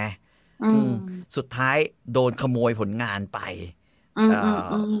อดไงสุดท้ายโดนขโมยผลงานไป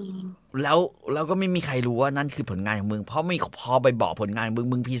แล้วก็ไม่มีใครรู้ว่านั่นคือผลงานของมึงเพราะไม่พอไปบอกผลงาน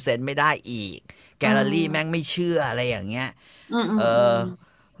มึงพรีเซนต์ไม่ได้อีกแกลเลอรี่แม่งไม่เชื่ออะไรอย่างเงี้ย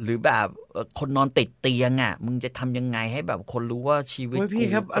หรือแบบคนนอนติดเตียงมึงจะทำยังไงให้แบบคนรู้ว่าชีวิตพี่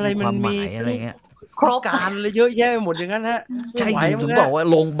ครับอะไรมันมีอะไรเงี้ยครบการเลยเยอะแยะหมดอย่างนั้นฮะใช่ถึงบอกว่า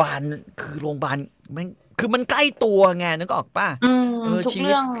โรงพยาบาลคือโรงพยาบาลมันคือมันใกล้ตัวไงนึกออกป่ะชี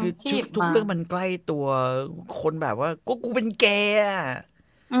วิตคือทุกเรื่องมันใกล้ตัวคนแบบว่ากูเป็นแก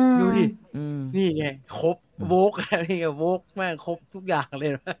ดูดินี่ไงครบโวกนี่ไงโวกแม่งครบทุกอย่างเล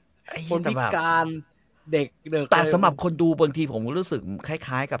ยนะคนพิการเด็กแต่สำหรับคนดูบางทีผมรู้สึกค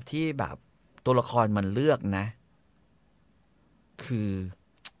ล้ายๆกับที่แบบตัวละครมันเลือกนะคือ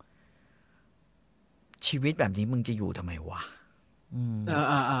ชีวิตแบบนี้มึงจะอยู่ทำไมวะ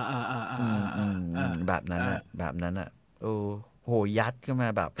แบบนั้นอ่ะโอ้โหยัดขึ้นมา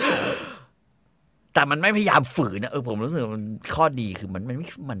แบบแต่มันไม่พยายามฝืนนะผมรู้สึกมันข้อดีคือมัน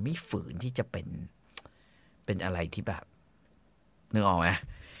ไม่ฝืนที่จะเป็นอะไรที่แบบนึกออกไหม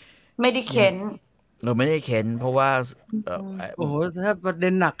ไม่ได้เค้นเราไม่ได้เค้นเพราะว่าโอ้โหถ้าประเด็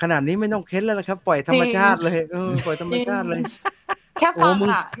นหนักขนาดนี้ไม่ต้องเค้นแล้วนะครับปล่อยธรรมชาติเลยปล่อยธรรมชาติเลย แค่ฟัง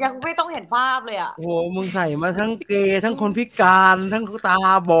อ่ะยังไม่ต้องเห็นภาพเลยอ่ะโอ้มึงใส่มาทั้งเกย์ทั้งคนพิการทั้งตา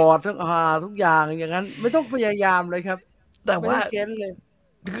บอดทั้งทุกอย่างอย่างนั้นไม่ต้องพยายามเลยครับแต่ว่าเก้นเลย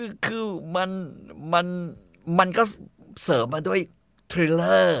คือมันก็เสริมมาด้วยทริลเล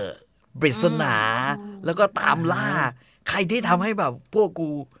อร์ปริศนาแล้วก็ตามล่าใครที่ทำให้แบบพวกกู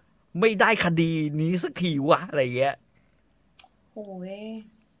ไม่ได้คดีนี้สักทีวะอะไรเงี้ยโอ้ย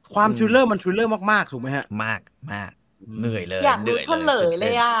ความทริลเลอร์มันทริลเลอร์มากๆถูกไหมฮะมากเหนื่อยเลยอยากรู้เฉลยเล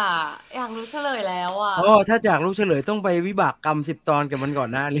ยอ่ะอยากรู้เฉลยแล้วอ่ะถ้าอยากรู้เฉลยต้องไปวิบากกรรม10 ตอนกับมันก่อน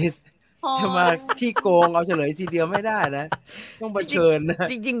นะลิสจะมาขี้โกงเอาเฉลยทีเดียวไม่ได้นะต้องเผชิญนะ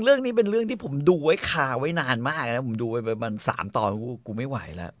จริงๆเรื่องนี้เป็นเรื่องที่ผมดูไว้คาไว้นานมากนะผมดูไปประมาณ3 ตอนกูไม่ไหว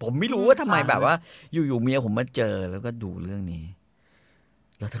แล้วผมไม่รู้ว่าทำไมแบบว่าอยู่ๆเมียผมมาเจอแล้วก็ดูเรื่องนี้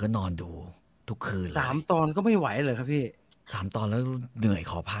แล้วเธอก็นอนดูทุกคืน3 ตอนก็ไม่ไหวเลยครับพี่3 ตอนแล้วเหนื่อย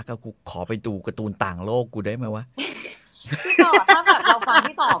ขอพักก็กูขอไปดูการ์ตูนต่างโลกกูได้ไหมวะพี่ต่อถ้าแบบเราฟัง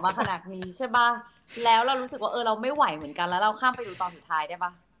พี่ต่อมาขนาดนี้ใช่ป่ะแล้วเรารู้สึกว่าเราไม่ไหวเหมือนกันแล้วเราข้ามไปดูตอนสุดท้ายได้ป่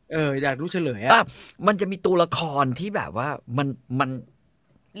ะอยากรู้เฉลยมันจะมีตัวละครที่แบบว่ามัน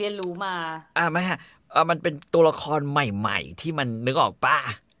เรียนรู้มาไม่ฮะมันเป็นตัวละครใหม่ๆที่มันนึกออกป่ะ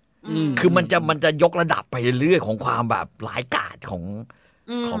คือมันจะยกระดับไปเรื่อยของความแบบร้ายกาจขอ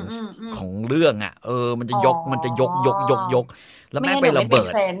งเรื่องอ่ะมันจะยกแล้วแม่งไประเบิ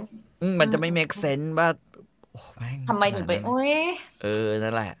ดมันจะไม่ make sense ว่าโอ้แม่งทำไมถึงไป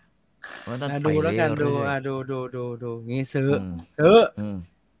นั่นแหละดูแล้วกันดูงี้ซื้อ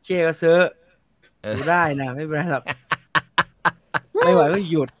เชี่ยก็ซื้อดูได้นะไม่เป็นไรหรอกไม่ไหวก็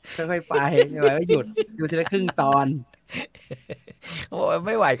หยุดค่อยๆไปไม่ไหวก็หยุดดูทีละครึ่งตอนโอ้ไ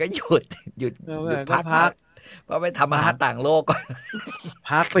ม่ไหวก็หยุดพักเพราะไปทำอาหารต่างโลกก่อน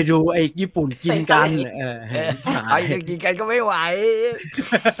พักไปดูไอ้ญี่ปุ่นกินกันไอ้กินกันก็ไม่ไหว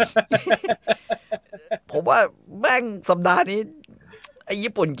ผมว่าแม่งสัปดาห์นี้ไอ้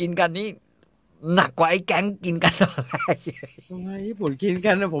ญี่ปุ่นกินกันนี่หนักกว่าไอ้แก๊งกินกันอะไรญี่ปุ่นกิน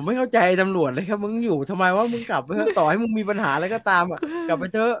กันนะผมไม่เข้าใจตำรวจเลยครับมึงอยู่ทำไมว่ามึงกลับไปต่อให้มึงมีปัญหาอะไรก็ตามกลับไป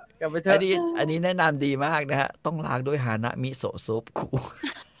เถอะอันนี้แนะนำดีมากนะฮะต้องล้างด้วยฮานะมิโซะซุปกู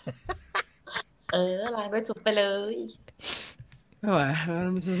ล้างด้วยซุปไปเลยไม่ไหว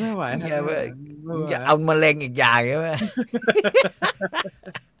มันซุปไม่ไหวอย่าเอาแมลงอีกอย่างใช่ไหม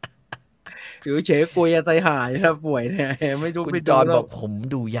อยู่เฉยกุยใจหายแล้วป่วยเนี่ยไม่ดูคุณจอนบอกผม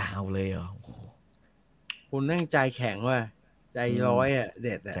ดูยาวเลยอ่ะคุณนั่งใจแข็งว่ะใจร้อยเ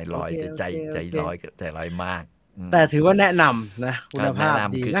ด็ดใจร้อยใจร้อยมากแต่ถือว่าแนะนำนะคุณภาพ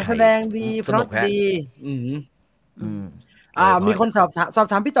ดีนักแสดงดีพล็อตดีมีคนสอบ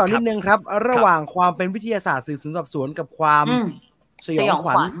ถามพี่ต่อนิดนึงครับระหว่างความเป็นวิทยาศาสตร์สืบสวนสอบสวนกับความสยองข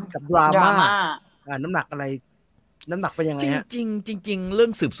วัญกับดราม่าน้ำหนักอะไรน้ำหนักเป็นยังไงฮะจริงเรื่อ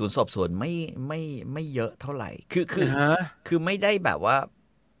งสืบสวนสอบสวนไม่เยอะเท่าไหร่คือไม่ได้แบบว่า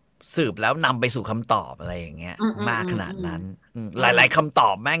สืบแล้วนำไปสู่คำตอบอะไรอย่างเงี้ยมากขนาดนั้นหลายๆคำตอ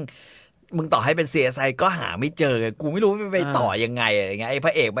บแม่งมึงต่อให้เป็น CSI ก็หาไม่เจอกูไม่รู้ไปต่อยังไงอะไรเงี้ยไอ้พ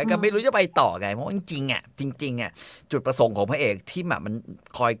ระเอกมันก็ไม่รู้จะไปต่อไงเพราะจริงๆจุดประสงค์ของพระเอกที่แบบมัน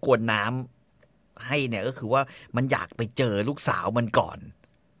คอยกวนน้ำให้เนี่ยก็คือว่ามันอยากไปเจอลูกสาวมันก่อน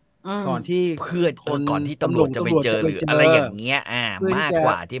ที่เพื่อนก่อนที่ตำรวจจะไปเจอหรืออะไรอย่างเงี้ยมากก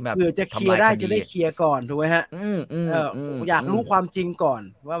ว่าที่แบบจะเคลียร์ได้จะได้เคลียร์ก่อนถูกไหมฮะอยากรู้ความจริงก่อน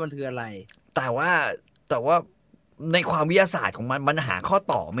ว่ามันคืออะไรแต่ว่าในความวิทยาศาสตร์ของมันหาข้อ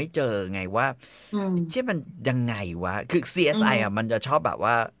ต่อไม่เจอไงว่าใช่มันยังไงวะคือ CSI มันจะชอบแบบ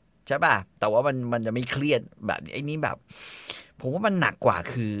ว่าใช่ป่ะแต่ว่ามันจะไม่เครียดแบบไอ้นี้แบบผมว่ามันหนักกว่า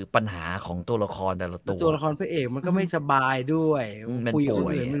คือปัญหาของตัวละครแต่ละตัวละครพระเอกมันก็ไม่สบายด้วยคุยกับค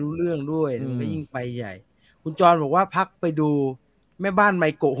นอื่นไม่รู้เรื่องด้วยก็ยิ่งไปใหญ่คุณจรบอกว่าพักไปดูแม่บ้านไม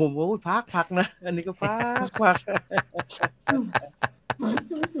โกะผมว่าพักนะอันนี้ก็พัก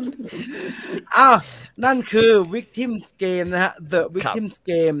นั่นคือ Victims Game นะฮะ The Victims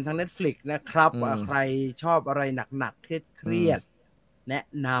Game ทาง Netflix นะครับใครชอบอะไรหนักๆเครียดแนะ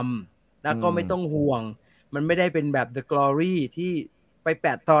นำแล้วก็ไม่ต้องห่วงมันไม่ได้เป็นแบบ The Glory ที่ไป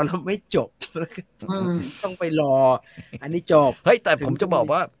8 ตอนแล้วไม่จบต้องไปรออันนี้จบเฮ้ยแต่ผมจะบอก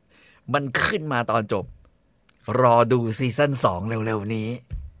ว่ามันขึ้นมาตอนจบรอดูซีซั่น2เร็วๆนี้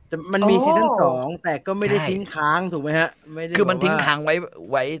มันมีซีซั่น2แต่ก็ไม่ได้ทิ้งค้างถูกไหมฮะไม่ได้คือมันทิ้งค้าง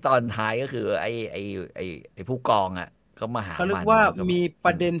ไว้ตอนท้ายก็คือไอ้ผู้กองอ่ะเขามาหาเขาเรียกว่ามีป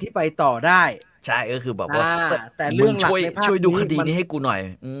ระเด็นที่ไปต่อได้ใช่ก็คือแบบว่าแต่เรื่องหลักในภาคช่วยดูคดีนี้ให้กูหน่อย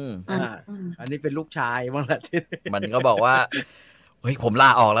อันนี้เป็นลูกชายบ้างละที่มันก็บอกว่าเฮ้ยผมลา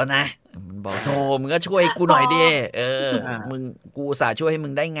ออกแล้วนะมันบอกโธ่มึงก็ช่วยกูหน่อยดิมึงกูอุตส่าห์ช่วยให้มึ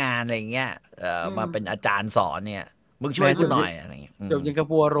งได้งานอะไรเงี้ยมาเป็นอาจารย์สอนเนี่ย มึงช่วยกูหน่อยอะไรเงี้ยจบยังกระ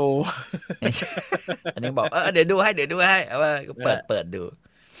ปัวโรอันนี้บอกเดี๋ยวดูให้เอาว่าเปิดดู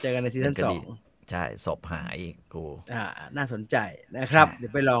เจอกันในซีซั่น2ใช่ศพหายอีกกูน่าสนใจนะครับเดี๋ย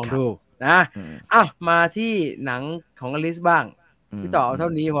วไปลองดูนะมาที่หนังของอลิซบ้างพี่ต่อเอาเท่า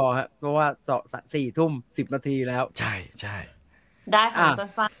นี้พอครับเพราะว่า4:10 นาทีแล้วใช่ได้ค่ะ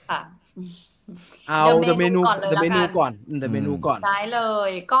สั้นๆค่ะเอาเมนูก่อนเมนูก่อนได้เล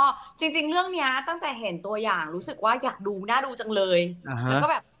ยก็จริงๆเรื่องนี้ตั้งแต่เห็นตัวอย่างรู้สึกว่าอยากดูน่าดูจังเลยแล้วก็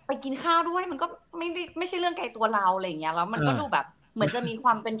แบบไปกินข้าวด้วยมันก็ไม่ใช่เรื่องไกลตัวเราอะไรอย่างเงี้ยแล้วมันก็ดูแบบเหมือนจะมีคว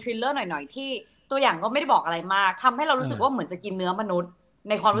ามเป็นทริลเลอร์หน่อยๆที่ตัวอย่างก็ไม่ได้บอกอะไรมากทำให้เรารู้สึกว่าเหมือนจะกินเนื้อมนุษย์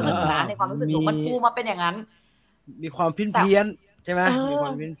ในความรู้สึกนะในความรู้สึกหนูมันปูมาเป็นอย่างนั้นมีความเพี้ยนใช่ไหมมีคว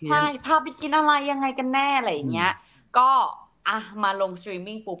ามเพี้ยนใช่พาไปกินอะไรยังไงกันแน่อะไรอย่างเงี้ยก็มาลงสตรีม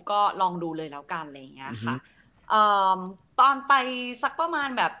มิ่งปุ๊บก็ลองดูเลยแล้วกันอะไรอย่างเงี้ยค่ะตอนไปสักประมาณ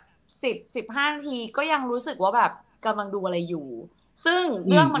แบบ10-15 นาทีก็ยังรู้สึกว่าแบบกำลังดูอะไรอยู่ซึ่ง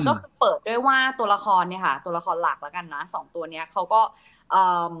เรื่องมันก็คือเปิดด้วยว่าตัวละครเนี่ยค่ะตัวละครหลักแล้วกันนะ2ตัวเนี้ยเขาก็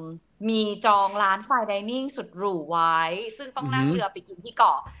มีจองร้านไฟน์ไดนิ่งสุดหรูไว้ซึ่งต้องนั่งเรือไปกินที่เก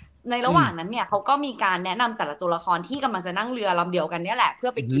าะในระหว่างนั้นเนี่ยเขาก็มีการแนะนำแต่ละตัวละครที่กำลังจะนั่งเรือลำเดียวกันเนี่ยแหละเพื่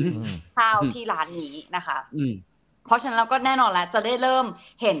อไปกินข้าวที่ร้านนี้นะคะเพราะฉะนั้นเราก็แน่นอนแล้วจะได้เริ่ม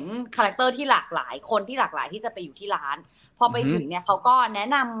เห็นคาแรคเตอร์ที่หลากหลายคนที่หลากหลายที่จะไปอยู่ที่ร้านพอไปถึงเนี่ยเขาก็แนะ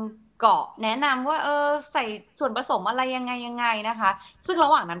นำเกาะแนะนำว่าใส่ส่วนผสมอะไรยังไงนะคะซึ่งระ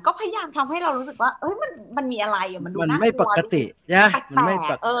หว่างนั้นก็พยายามทำให้เรารู้สึกว่ามันมีอะไรมันดูน่ากลัวมันไม่ปกตินะมันไม่ป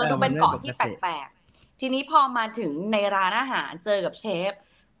กติดูเป็นเกาะที่แปลกๆทีนี้พอมาถึงในร้านอาหารเจอกับเชฟ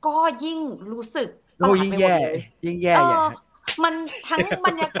ก็ยิ่งรู้สึกยิ่งแย่มันทั้งบ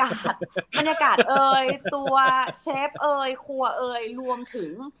รรยากาศตัวเชฟครัวรวมถึ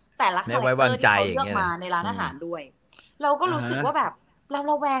งแต่ละคาแรคเตอร์ที่เขาเลือกมาในร้านอาหารด้วยเราก็รู้สึกว่าแบบเรา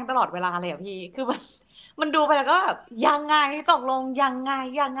ระแวงตลอดเวลาเลยอ่ะพี่คือมันดูไปแล้วก็แบบยังไงตกลงยังไง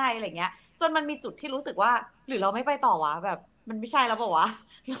อะไรเงี้ยจนมันมีจุดที่รู้สึกว่าหรือเราไม่ไปต่อวะแบบมันไม่ใช่แล้วเปล่าวะ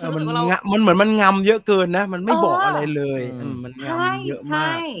มันเหมือนมันงำเยอะเกินนะมันไม่บอกอะไรเลยมันงำเยอะมา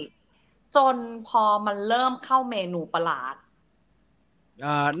กจนพอมันเริ่มเข้าเมนูประหลาด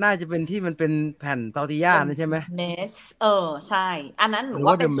น่าจะเป็นที่มันเป็นแผ่นตอร์ติญ่าใช่ไหมเมสใช่อันนั้นหนู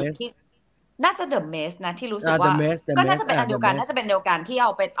ว่าเป็นจุดที่น่าจะเดอะเมสนะที่รู้สึกว่าก็น่าจะเป็นอันเดียวกันน่าจะเป็นเดียวกันที่เอ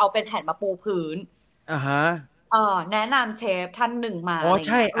าเป็นแผ่นมาปูพื้นแนะนำเชฟท่านหนึ่งมา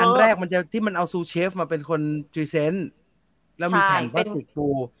ใช่อันแรกมันจะที่มันเอาซูเชฟมาเป็นคนพรีเซนต์แล้วมีแผ่นพลาสติกปู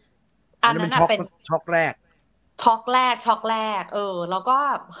อันนั้นเป็นช็อกแรกแล้วก็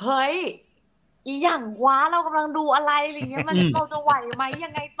เฮ้ยอีหยังวะเรากำลังดูอะไรอะไรเงี้ยมันเราจะไหวไหมยั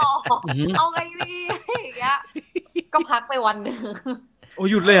งไงต่อเอาไงดีอย่างเงี้ยก็พักไปวันนึง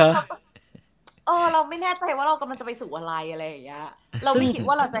หยุดเลยเหรอเราไม่แน่ใจว่าเรากำลังจะไปสู่อะไรอย่างเงี้ยเราไม่คิด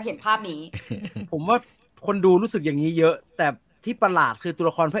ว่าเราจะเห็นภาพนี้ผมว่าคนดูรู้สึกอย่างนี้เยอะแต่ที่ประหลาดคือตัว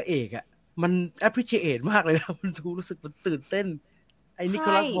ละครพระเอกอ่ะมัน appreciate มากเลยนะมันดูรู้สึกมันตื่นเต้นไอ้นิโค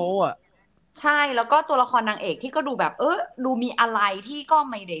ลัสโฮอ่ะใช่แล้วก็ตัวละครนางเอกที่ก็ดูแบบดูมีอะไรที่ก็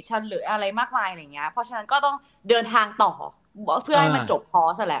ไม่ได้ชันหรืออะไรมากมายอะไรเงี้ยเพราะฉะนั้นก็ต้องเดินทางต่อเพื่อให้มันจบคอ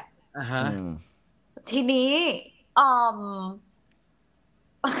ร์สแหละทีนี้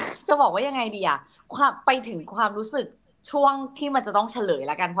จะบอกว่ายังไงดีอ่ะความไปถึงความรู้สึกช่วงที่มันจะต้องเฉลยแ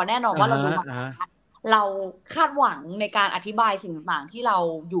ล้วกันเพราะแน่นอนว่าเราดูมาเราคาดหวังในการอธิบายสิ่งต่างๆที่เรา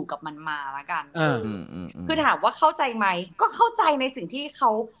อยู่กับมันมาแล้วกันคือถามว่าเข้าใจไหมก็เข้าใจในสิ่งที่เข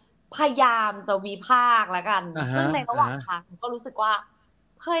าพยายามจะวิพากษ์แล้วกันซึ่งในระหว่างทางก็รู้สึกว่า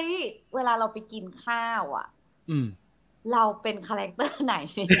เฮ้ยเวลาเราไปกินข้าวอ่ะเราเป็นคาแรคเตอร์ไหน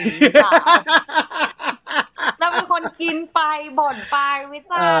เราเป็นคนกินไปบ่นไปวิ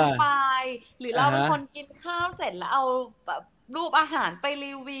จารณ์ไปหรือเราเป็นคนกินข้าวเสร็จแล้วเอาแบบรูปอาหารไป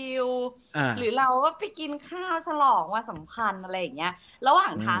รีวิวหรือเราก็ไปกินข้าวฉลองวันสำคัญอะไรอย่างเงี้ยระหว่า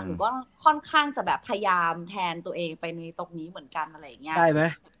งทางหนูก็ค่อนข้างจะแบบพยายามแทนตัวเองไปในตรงนี้เหมือนกันอะไรอย่างเงี้ยได้ไหม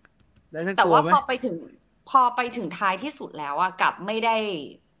แต่ว่าพอไปถึงท้ายที่สุดแล้วอะกลับไม่ได้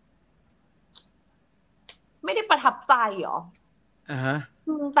ประทับใจหรอ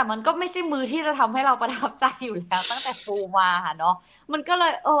แต่มันก็ไม่ใช่มือที่จะทำให้เราประทับใจอยู่แล้วตั้งแต่ฟูมาเนาะมันก็เล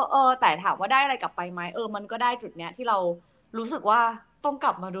ยแต่ถามว่าได้อะไรกลับไปไหมมันก็ได้จุดเนี้ยที่เรารู้สึกว่าต้องก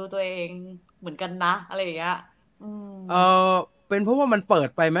ลับมาดูตัวเองเหมือนกันนะอะไรอย่างเงี้ยเป็นเพราะว่ามันเปิด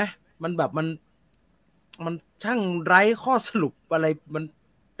ไปไหมมันแบบมันช่างไร้ข้อสรุปอะไรมัน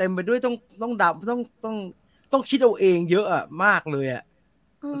เต็มไปด้วยต้องดับต้องคิดเอาเองเยอะอะมากเลยอะ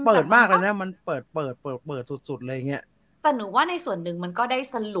เปิดมากเลยนะมันเปิดสุดๆเลยเงี้ยแต่หนูว่าในส่วนหนึ่งมันก็ได้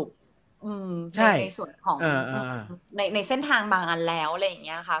สรุปในส่วนของในเส้นทางบางอันแล้วอะไรอย่างเ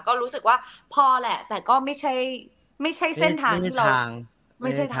งี้ยค่ะก็รู้สึกว่าพอแหละแต่ก็ไม่ใช่เส้นทางที่เรา ไ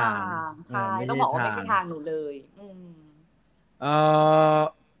ม่ใช่ทางใช่ต้องบอกว่าไม่ใช่ทางหนูเลย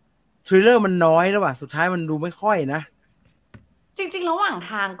ทริลเลอร์มันน้อยแล้วว่ะสุดท้ายมันดูไม่ค่อยนะจริงๆระหว่าง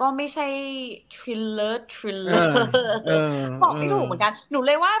ทางก็ไม่ใช่ทริลเลอร์บอกไม่ถูกเหมือนกันหนูเ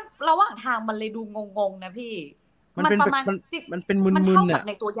ลยว่าระหว่างทางมันเลยดูงงๆนะพี่มันประมาณมันเป็นมึนๆมันเท่ากับ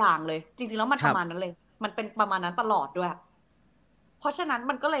ในตัวอย่างเลยจริงๆแล้วมันประมาณนั้นเลยมันเป็นประมาณนั้นตลอดด้วยเพราะฉะนั้น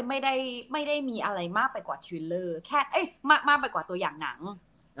มันก็เลยไม่ได้มีอะไรมากไปกว่าทริลเลอร์แค่มากไปกว่าตัวอย่างหนัง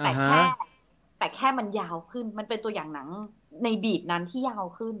แต่แค่มันยาวขึ้นมันเป็นตัวอย่างหนังในบีทนั้นที่ยาว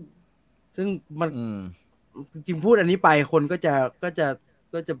ขึ้นซึ่งมันจริงๆพูดอันนี้ไปคนก็จะ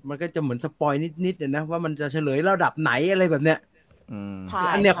มันก็จะเหมือนสปอยนิดๆนะว่ามันจะเฉลยระดับไหนอะไรแบบเนี้ย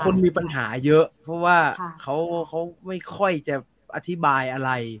อันเนี้ยคนมีปัญหาเยอะเพราะว่าเขาไม่ค่อยจะอธิบายอะไ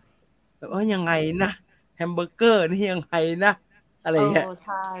รว่ายังไงนะแฮมเบอร์เกอร์นี่ยังไงนะอะไรเงี้ยใ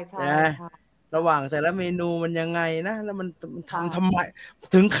ช่ระหว่างแต่ละเมนูมันยังไงนะแล้วมันทำไม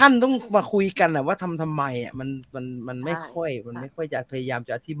ถึงขั้นต้องมาคุยกันนะว่าทำไมอ่ะมันไม่ค่อยจะพยายามจ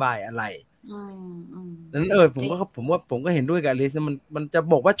ะอธิบายอะไรนั้นผมก็เห็นด้วยกับอลิซมันจะ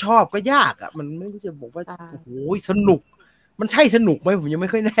บอกว่าชอบก็ยากอ่ะมันไม่รู้จะบอกว่าโอ้โหสนุกมันใช่สนุกไหมผมยังไม่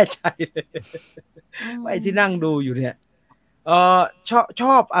ค่อยแน่ใจเลยว่าไอ้ที่นั่งดูอยู่เนี่ยช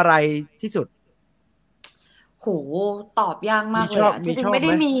อบอะไรที่สุดโหตอบยากมากเลยจริงๆไม่ไ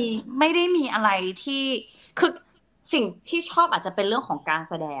ด้มีอะไรที่คือสิ่งที่ชอบอาจจะเป็นเรื่องของการ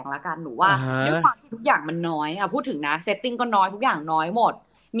แสดงละกันหนูว่าด้วยความที่ทุกอย่างมันน้อยพูดถึงนะเซตติ้งก็น้อยทุกอย่างน้อยหมด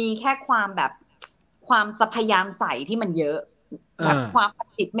มีแค่ความจะพยายามใส่ที่มันเยอะแบบความ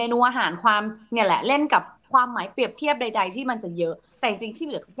ติดเมนูอาหารความเนี่ยแหละเล่นกับความหมายเปรียบเทียบใดๆที่มันจะเยอะแต่จริงๆที่เ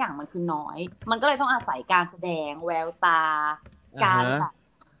หลือทุกอย่างมันคือน้อยมันก็เลยต้องอาศัยการแสดงแววตาการแบบ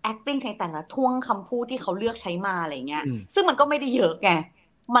acting ในแต่ละท่วงคำพูดที่เขาเลือกใช้มาอะไรเงี้ยซึ่งมันก็ไม่ได้เยอะไง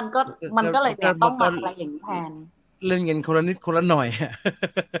มันก็เลยเนี่ยต้องมาอะไรอย่างนี้แทนเล่นกันคนละนิดคนละหน่อย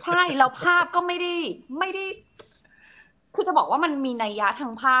ใช่แล้วภาพก็ไม่ได้คือจะบอกว่ามันมีนัยยะทา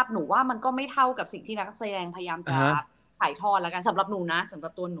งภาพหนูว่ามันก็ไม่เท่ากับสิ่งที่นักแสดงพยายามจะถ่ายทอดแล้วกันสำหรับหนูนะสำหรั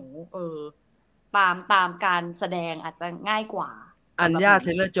บตัวหนูตามการแสดงอาจจะง่ายกว่าอัญญาเท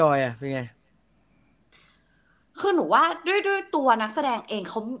เลอร์จอยเป็นไงคือหนูว่าด้วยตัวนักแสดงเอง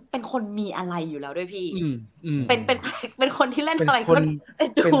เขาเป็นคนมีอะไรอยู่แล้วด้วยพี่เป็นคนที่เล่นอะไร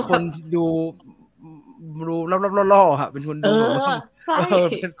เป็นคนดูล่อๆค่ะเป็นคนดู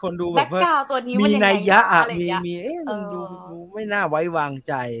เป็นคนดูแบบว่ามีนัยยะมีมันดูไม่น่าไว้วางใ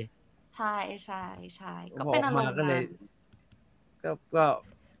จใช่ก็เป็นอารมณ์นั้นก็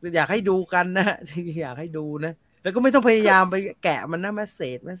อยากให้ดูกันนะอยากให้ดูนะแล้วก็ไม่ต้องพยายามไปแกะมันนะแมสเส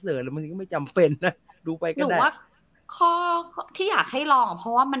จหรือมันก็ไม่จำเป็นนะดูไปก็ได้หนูว่าข้อที่อยากให้ลองเพรา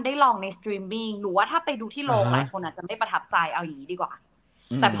ะว่ามันได้ลองในสตรีมมิ่งหนูว่าถ้าไปดูที่โรงหลายคนอาจจะไม่ประทับใจเอาอย่างนี้ดีกว่า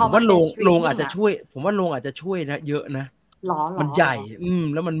แต่พอว่าโรงอาจจะช่วยผมว่าโรงอาจจะช่วยนะเยอะนะมันใหญ่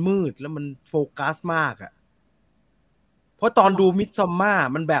แล้วมันมืดแล้วมันโฟกัสมากอ่ะเพราะตอนดูมิดซัมม่า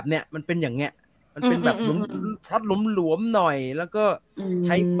มันแบบเนี้ยมันเป็นอย่างเงี้ยมันเป็นแบบพล็อตหลวมๆหน่อยแล้วก็ใ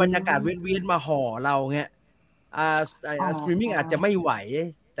ช้บรรยากาศเวียนๆมาห่อเราเงี้ยสตรีมมิ่งอาจจะไม่ไหว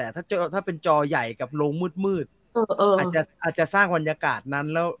แต่ถ้าเป็นจอใหญ่กับโรงมืดอาจจะสร้างบรรยากาศนั้น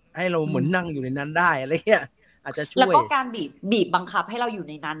แล้วให้เราเหมือนนั่งอยู่ในนั้นได้อะไรเงี้ยอาจจะช่วยแล้วก็การบีบบังคับให้เราอยู่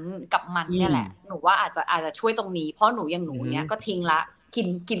ในนั้นกับมันเนี่ยแหละหนูว่าอาจจะช่วยตรงนี้เพราะหนูอย่างหนูเนี้ยก็ทิ้งละ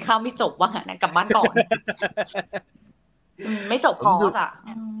กินข้าวไม่จบว่างั้นกลับบ้านก่อนไม่จบคอร์สอ่ะ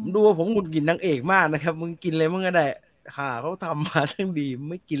ดูว่าผมหงุดหงิดนางเอกมากนะครับมึงกินอะไรมึงก็ได้เขาทำมาทั้งดี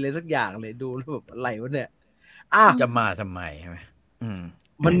ไม่กินเลยสักอย่างเลยดูแล้วแบบอะไรวะเนี่ยจะมาทำไมใช่ไหม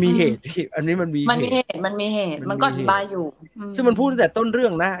มันมีเหตุที่อันนี้มันมีเหตุมันก็อธิบายอยู่ซึ่งมันพูดตั้งแต่ต้นเรื่อ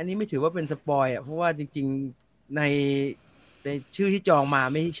งนะอันนี้ไม่ถือว่าเป็นสปอยเพราะว่าจริงๆในชื่อที่จองมา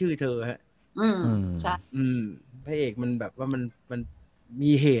ไม่ใช่ชื่อเธอฮะใช่พระเอกมันแบบว่ามัน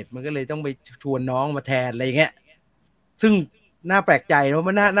มีเหตุมันก็เลยต้องไปชวนน้องมาแทนอะไรเงี้ยซึ่งน่าแปลกใจเพราะ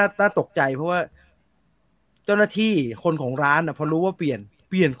มันน่าตกใจเพราะว่าเจ้าหน้าที่คนของร้านพอรู้ว่าเป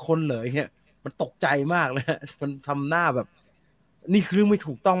ลี่ยนคนเลยเงี้ยมันตกใจมากเลยมันทำหน้าแบบนี่คือไม่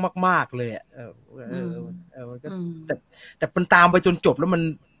ถูกต้องมากๆเลยมันก็แต่มันตามไปจนจบแล้วมัน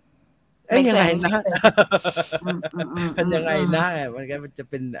ยังไงนะมันยังไงนะมันก็จะ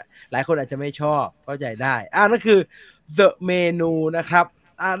เป็นหลายคนอาจจะไม่ชอบเข้าใจได้นั่นคือ The Menu นะครับ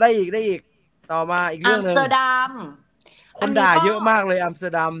ได้อีกต่อมาอีกเรื่องนึงอัมสเตอร์ดัมคนด่าเยอะมากเลยอัมสเตอ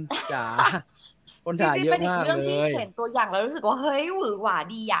ร์ดัมจ๋าคนด่าเยอะมากเลยเป็นอีกเรื่องที่เห็นตัวอย่างแล้วรู้สึกว่าเฮ้ยหวือหวา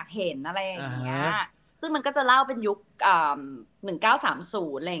ดีอยากเห็นอะไรอย่างเงี้ยซึ่งมันก็จะเล่าเป็นยุค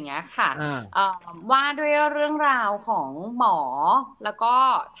1930อะไรอย่างเงี้ยค่ะว่าด้วยเรื่องราวของหมอแล้วก็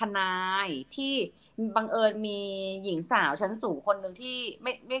ทนายที่บังเอิญมีหญิงสาวชั้นสูงคนหนึ่งที่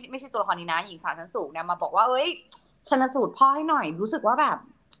ไม่ใช่ตัวละครนี้นะหญิงสาวชั้นสูงเนี่ยมาบอกว่าเอ้ย ชันสูตรพ่อให้หน่อยรู้สึกว่าแบบ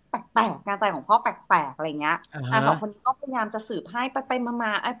แปลกๆการตายของพ่อแปลกๆอะไรเงี้ยสองคนนี้ก็พยายามจะสืบให้ไปม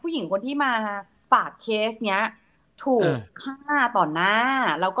าไอ้ผู้หญิงคนที่มาฝากเคสเนี้ยถูกฆ่าต่อหน้า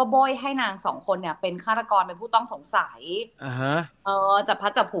แล้วก็โบยให้นางสองคนเนี่ยเป็นฆาตกรเป็นผู้ต้องสงสัยจับพั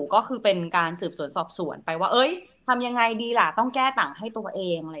ดจับผูก็คือเป็นการสืบสวนสอบสวนไปว่าเอ้ยทำยังไงดีล่ะต้องแก้ต่างให้ตัวเอ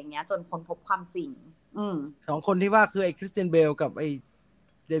งอะไรเงี้ยจนค้นพบความจริงสองคนที่ว่าคือไอ้คริสเตียนเบลกับไอ้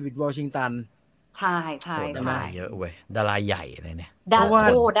เดวิดวอชิงตันใช่ดาราเยอะเว้ยดาราใหญ่อะไรเนี่ยแล้ว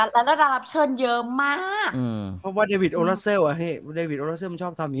ดารารับเชิญเยอะมากเพราะว่าเดวิดโอลาเซลอะเฮ้ยเดวิดโอลาเซลมันช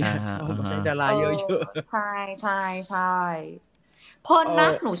อบทำอย่างนี้ชอบใช้ดาราเยอะๆใช่เพลินนะ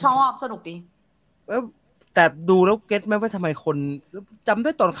หนูชอบสนุกดีแต่ดูแล้วเก็ตไหมว่าทำไมคนจำไ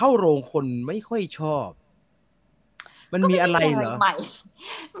ด้ตอนเข้าโรงคนไม่ค่อยชอบมันมีอะไรเหรอใหม่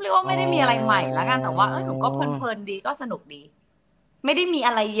เรียกว่าไม่ได้มีอะไรใหม่แล้วกันแต่ว่าหนูก็เพลินดีก็สนุกดีไม่ได้มีอ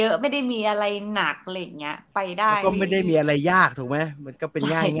ะไรเยอะไม่ได้มีอะไรหนักอะไรอย่างเงี้ยไปได้ก็ไม่ได้มีอะไรยากถูกไหมมันก็เป็น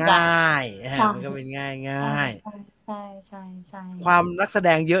ง่ายมันก็เป็นง่ายใช่ความนักแสด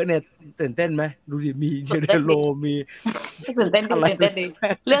งเยอะเนี่ยตื่นเต้นไหมดูดิมีเดโลมีตื่นเต้นดี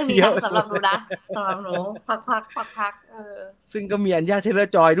เรื่องนี้สำหรับหนูนะสำหรับหนูพักซึ่งก็มีอัญญาเทเลอ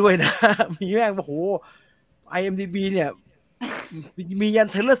ร์จอยด้วยนะมีแม่งโอ้โห IMDb เนี่ยมียัน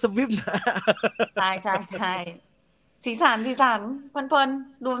เทเลอร์สวิฟต์นะใช่สีสันเพลิน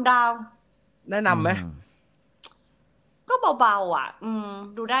ดวงดาวแนะนำไหมก็เบาๆอ่ะ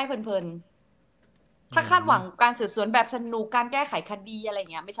ดูได้เพลินถ้าคาดหวังการสืบสวนแบบสนุกการแก้ไขคดีอะไร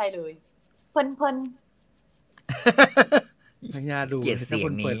เงี้ยไม่ใช่เลยเพลินไม่น่าดูเกลียดเสีย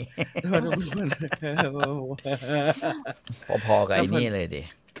งนี้พอๆกับไอ้นี่เลยดิ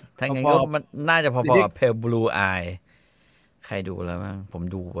ถ้างั้นก็มันน่าจะพอๆกับ Pale Blue Eye ใครดูแล้วบ้างผม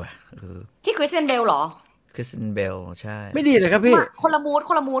ดูว่ะที่คริสเตียนเบลเหรอคริสเตียนเบลใช่ไม่ดีเลยครับพี่คนละมูด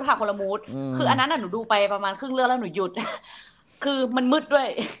ค่ะคนละมูดคืออันนั้นน่ะหนูดูไปประมาณครึ่งเรื่องแล้วหนูหยุดคือมันมืดด้วย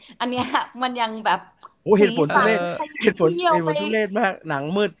อันเนี้ยมันยังแบบโอ้เหตุผลทุเรศมากหนัง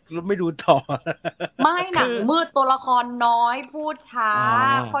มืดแล้วไม่ดูต่อไม่หนังมืดตัวละครน้อยพูดช้า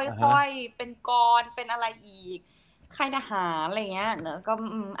ค่อยๆเป็นกรเป็นอะไรอีกค่ายทหารอะไรเงี้ยเนอะก็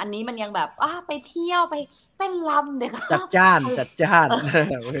อันนี้มันยังแบบไปเที่ยวไปเต้นรำเด็กจัดจ้าน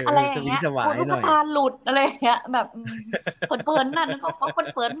อะไรอย่างเงี้ยคนลูกตาหลุดอะไรอย่างเงี้ยแบบเพลินนั่นก็เ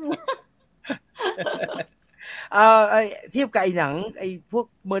พลินไอ้เทียบกับไอ้หนังไอ้พวก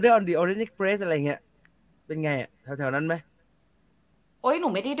Murder on the Orient Express อะไรเงี้ยเป็นไงอ่ะแถวๆนั้นไหมโอ้ยหนู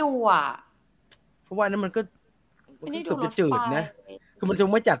ไม่ได้ดูอ่ะเพราะว่านั้นมันก็เกือบจะจืดนะคือมันคง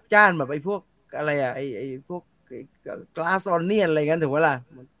ไม่จัดจ้านแบบไอ้พวกอะไรอ่ะไอ้พวกGlass Onion อะไรงั้นถูกไหมล่ะ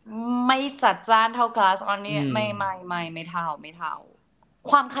ไม่จัดจ้านเท่า Glass Onion ไม่เท่า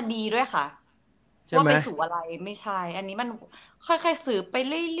ความคดีด้วยค่ะว่าไปสู่อะไรไม่ใช่อันนี้มันค่อยๆสืบไป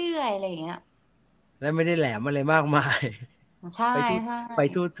เรื่อยๆอะไรอย่างเงี้ยแล้วไม่ได้แหลมอะไรมากมายใช่ไป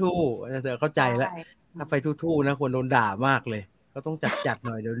ทู่ๆเธอเข้าใจแล้วถ้าไปทู่ๆนะควรโดนด่ามากเลยก็ต้องจัดห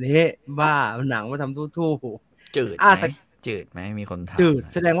น่อยเดี๋ยวนี้บ้าหนังมาทำทู่ๆจืดไหมมีคนถามจืด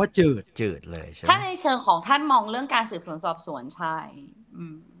แสดงว่าจืดเลยใช่ไหมถ้าในเชิงของท่านมองเรื่องการสืบสวนสอบสวนใช่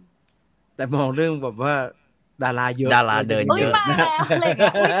แต่มองเรื่องแบบว่าดาราเยอะดาราเดินเยอะนะอะไรอย่า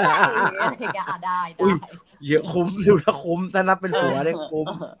งเงี้ยได้เยอะคุ้มดูแล้วคุ้มถ้านับเป็นหัวได้คุ้ม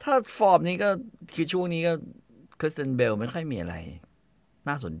ถ้าฟอร์มนี้ก็คือช่วงนี้ก็คริสเตียนเบลไม่ค่อยมีอะไร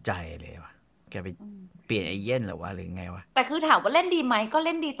น่าสนใจเลยว่ะแกไปเปลี่ยนไอเย่นหรือว่าหรือไงวะแต่คือถามว่าเล่นดีไหมก็เ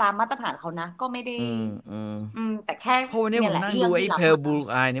ล่นดีตามมาตรฐานเขานะก็ไม่ได้แต่แค่เพราะวันนี้ผมนั่งดูไอ้เพลบูล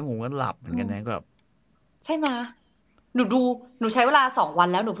ไอเนี่ยผมก็หลับเหมือนกันนะก็แบบใช่ไหมหนูใช้เวลา2 วัน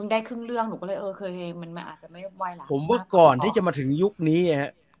แล้วหนูเพิ่งได้ครึ่งเรื่องหนูก็เลยเคยมันอาจจะไม่ไวละผมว่าก่อนที่จะมาถึงยุคนี้ฮ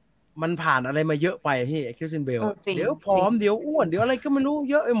ะมันผ่านอะไรมาเยอะไปที่คริสเตียนเบลเดี๋ยวผอมเดี๋ยวอ้วนเดี๋ยวอะไรก็ไม่รู้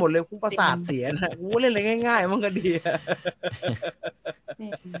เยอะไปหมดเลยกูประสาทเสียนะกูเล่นอะไรง่ายๆมันก็ดี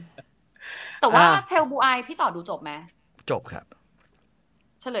แต่ว่าเพลบูไอพี่ต่อดูจบไหมจบครับ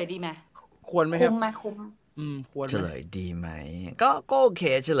เฉลยดีไหมควรไหมครับคุ้มควรเฉลยดีไหมก็โอเค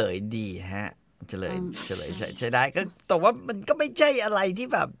เฉลยดีฮะเฉลยใช้ได้ก็แต่ว่ามันก็ไม่ใช่อะไรที่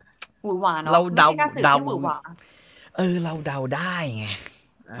แบบหวือหวาเนาะเราเดาเราเดาได้ไง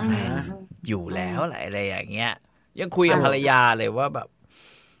อยู่แล้วอะไรอย่างเงี้ยยังคุยกับภรรยาเลยว่าแบบ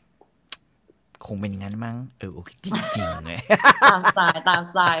คงเป็นงั้นมั้งโอเคจริงๆเลยตาม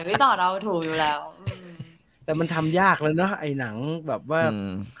สายไม่ต่อเราถูกอยู่แล้วแต่มันทำยากเลยเนาะไอ้หนังแบบว่า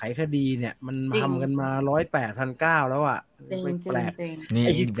ไขคดีเนี่ยมันทำกันมา108,900แล้วอ่ะไม่แปลกนี่ไ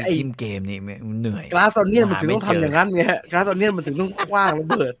อ้เกมนี่เหนื่อยกราสออนเนียนมันถึงต้องทำอย่างนั้นไงกราสออนเนียนมันถึงต้องคว้างระ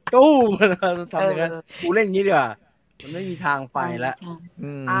เบิดตู้มันทำอย่างนั้นกูเล่นอย่างนี้ดีกว่ามันไม่มีทางไปแล้ว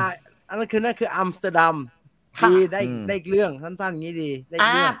อันนั้นคืออัมสเตอร์ดัม ดีได้เรื่องสั้นๆงี้ดีได้เ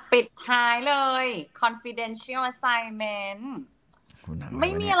รื่องปิดท้ายเลย confidential assignment ไม่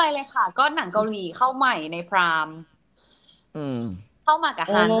มีอะไรเลยค่ะก็หนังเกาหลีเข้าใหม่ในพรามเข้ามากับ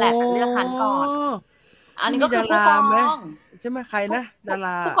ฮันแหละเลือกฮันก่อนอันนี้ก็คือผู้กองใช่ไหมใครนะดาร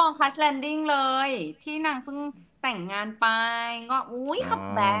าผู้กอง Crash Landing เลยที่นางเพิ่งแต่งงานไปก็อุ้ยคัม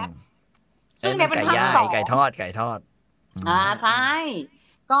แบ็คซึ่งในเป็นภาค2ไก่ทอดใช่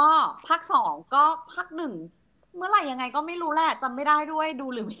ก็ภาค2ก็ภาค1เมื่อไหร่ยังไงก็ไม่รู้แหละจำไม่ได้ด้วยดู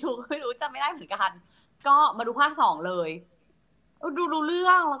หรือไม่ดูก็ไม่รู้จำไม่ได้เหมือนกันก็มาดูภาค2เลยดูเรื่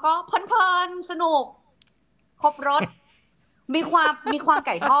องแล้วก็เพลินสนุกครบรสมีความไ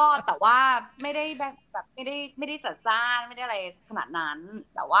ก่ทอดแต่ว่าไม่ได้แบบไม่ได้จัดจ้านไม่ได้อะไรขนาดนั้น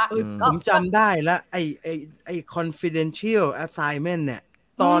แต่ว่าผมจำได้แล้วไอ้ confidential assignment เนี่ย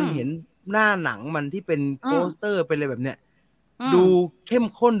ตอนเห็นหน้าหนังมันที่เป็นโปสเตอร์เป็นอะไรแบบเนี้ยดูเข้ม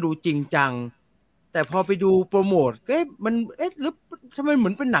ข้นดูจริงจังแต่พอไปดูโปรโมทมันหรือทำไมเหมื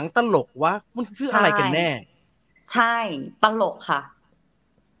อนเป็นหนังตลกวะมันคืออะไรกันแน่ใช่ตลกค่ะ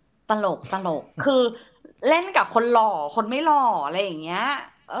ตลกคือเล่นกับคนหล่อคนไม่หล่ออะไรอย่างเงี้ย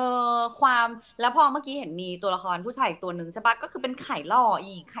ความแล้วพอเมื่อกี้เห็นมีตัวละครผู้ชายตัวหนึ่งใช่ปะก็คือเป็นไข่หล่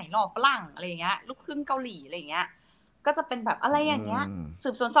อฝรั่งอะไรอย่างเงี้ยลูกครึ่งเกาหลีอะไรอย่างเงี้ยก็จะเป็นแบบอะไรอย่างเงี้ยสื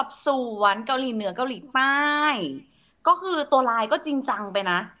บสวนสอบสวนเกาหลีเหนือเกาหลีใต้ก็คือตัวลายก็จริงจังไป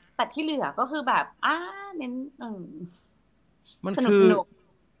นะแต่ที่เหลือก็คือแบบเน้นมันคือ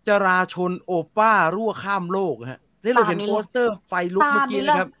จราชนโอป้ารั่วข้ามโลกฮะนี่เราเห็นโปสเตอร์ไฟลุกเมื่อกี้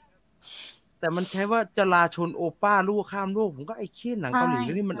นะครับแต่มันใช้ว่าจราชนโอป้ารั่วข้ามโลกผมก็ไอ้ขี้หนังเกาหลี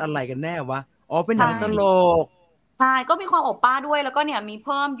นี่มันอะไรกันแน่วะอ๋อเป็นหนังตลกใช่ก็มีความโอป้าด้วยแล้วก็เนี่ยมีเ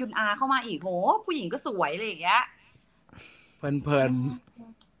พิ่มยุนอาเข้ามาอีกโหผู้หญิงก็สวยเลยอย่างเงี้ยเพลิน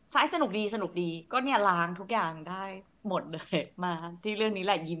ใช่สนุกดีก็เนี่ยล้างทุกอย่างได้หมดเลยมาที่เรื่องนี้แ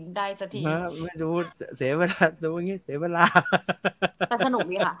หละยิ้มได้สักทีไม่ดูเสียเวลาดูอย่างงี้เสียเวลาแต่สนุก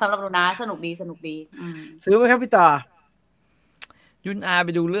ดีค่ะสำหรับหนูนะสนุกดีซื้อไหมครับพี่ต่อยุนอาไป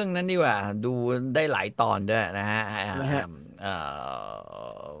ดูเรื่องนั้นดีกว่าดูได้หลายตอนด้วยนะฮะ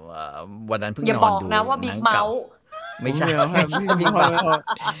วันนั้นเพิ่งนอนดูอย่าบอกนะว่าบิ๊กเมาส์ไม่ใช่บิ๊กเมาส์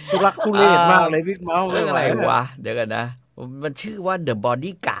ทุลักทุเลมากเลยบิ๊กเมาส์เรื่องอะไรวะเดี๋ยวกันนะมันชื่อว่า The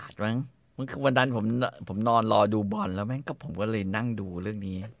Bodyguard มั้งมันคือวันนั้นผมนอนรอดูบอลแล้วแม่งก็ผมก็เลยนั่งดูเรื่อง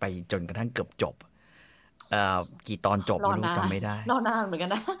นี้ไปจนกระทั่งเกือบจบกี่ตอนจบไม่รู้จำไม่ได้รอนานเหมือนกัน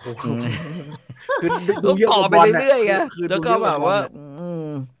นะคือต่อไปเรื่อยๆไงแล้วก็แบบว่า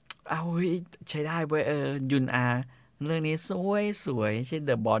เอาใช้ได้เว้ยยุนอาเรื่องนี้สวยใช่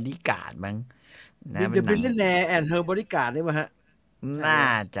The Bodyguard มั้งนะ The Billionaire and Her Bodyguard ได้ป่ะฮะน่า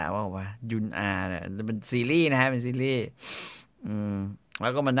จะว่ายุนอาเนี่ยเป็นซีรีส์นะฮะเป็นซีรีส์แล้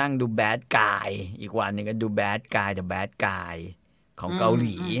วก็มานั่งดู Bad Guy อีกวันนึงก็ดู Bad Guy The Bad Guy ของเกาห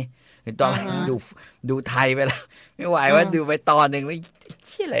ลีตอนดูไทยไปแล้วไม่ไหวว่าดูไปตอนนึงแล้ว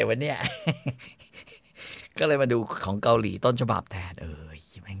ชื่ออะไรวะเนี่ยก็เลยมาดูของเกาหลีต้นฉบับแทน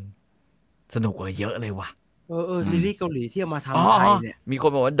แม่งสนุกกว่าเยอะเลยว่ะซีรีส์เกาหลีที่มาทำไทยเนี่ยมีค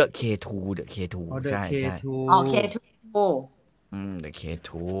นบอกว่า The K2 ใช่ K2 K2 The K2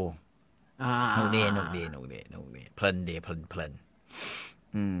 หนุกดีเพลิน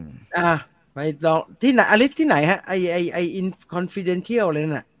ไปลองที่ไหนอลิสที่ไหนฮะไอ confidential เลย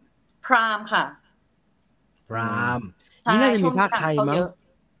น่ะพรามค่ะพรามนี่น่าจะมีภาคไทยมั้ง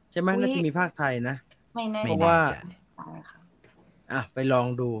ใช่ไหมน่าจะมีภาคไทยนะไม่แน่เพราะว่าไปลอง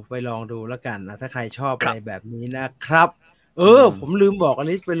ดูแล้วกันนะถ้าใครชอบอะไรแบบนี้นะครับผมลืมบอกอ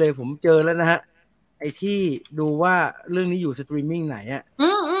ลิสไปเลยผมเจอแล้วนะฮะไอที่ดูว่าเรื่องนี้อยู่สตรีมมิ่งไหน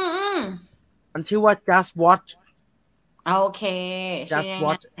มันชื่อว่า Just Watch โอเค Just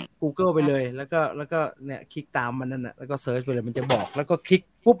Watch Google ไปเลยแล้วก็เนี่ยคลิกตามมันนั่นน่ะแล้วก็เซิร์ชไปเลยมันจะบอกแล้วก็คลิก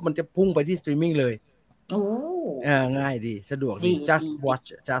ปุ๊บมันจะพุ่งไปที่สตรีมมิ่งเลยง่ายดีสะดวกดี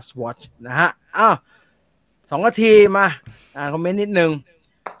Just Watch นะฮะ2 นาทีมาคอมเมนต์นิดนึง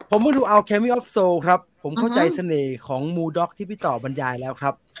ผมเพิ่งดู Alchemy of Soul ครับผมเข้าใจเสน่ห์ของมูด็อกที่พี่ต่อบรรยายแล้วค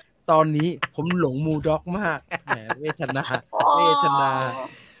รับตอนนี้ผมหลงมูด็อกมากแหมเวทนา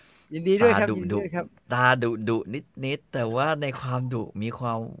ยินดีด้วยครับยินดีด้วยครับตาดุนิดแต่ว่าในความดุมีคว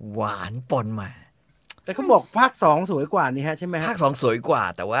ามหวานปนมาแต่เขาบอกภาค2สวยกว่านี่ฮะใช่ไหมฮะภาค2สวยกว่า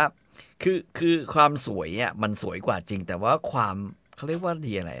แต่ว่าคือความสวยอ่ะมันสวยกว่าจริงแต่ว่าความเขาเรียกว่า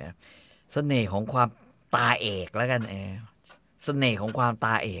ดีอะไรนะเสน่ห์ของความตาเอกแล้วกันเสน่ห์ของความต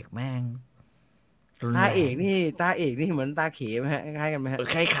าเอกแม่งตาเอกนี่เหมือนตาเขมฮะคล้ายกันไหมฮะ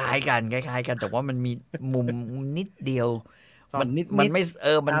คล้ายกันแต่ว่ามันมีมุมนิดเดียวมันไม่มันไม่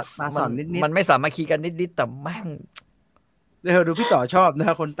สามารถคีกันนิดแต่แม่งเดี๋ยวดูพี่ต่อชอบนะ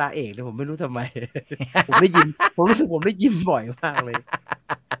คนตาเอกเนี่ยผมไม่รู้ทำไมผมได้ยินผมรู้สึกผมได้ยินบ่อยมากเลย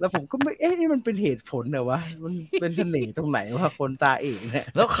แล้วผมก็ไม่นี่มันเป็นเหตุผลเหรอวะมันเป็นเสน่ห์ตรงไหนวะคนตาเอกเนี่ย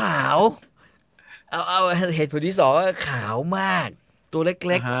แล้วขาวเอาเหตุผลที่สองขาวมากตัวเ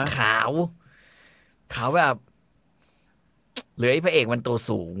ล็กๆขาวแบบหรือไอ้พระเอกมันตัว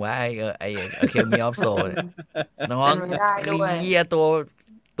สูงวะไอ้เคมีออฟโซนน้องเฮีย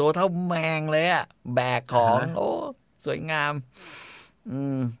ตัวเท่าแมงเลยอะแบกของโอ้สวยงาม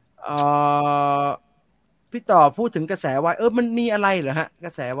พี่ต่อพูดถึงกระแสวายมันมีอะไรเหรอฮะกร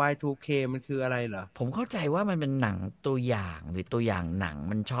ะแส Y2K มันคืออะไรเหรอผมเข้าใจว่ามันเป็นหนังตัวอย่างหรือตัวอย่างหนัง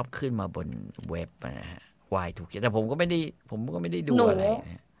มันชอบขึ้นมาบนเว็บนะฮะ Y2K แต่ผมก็ไม่ได้ดูอะไร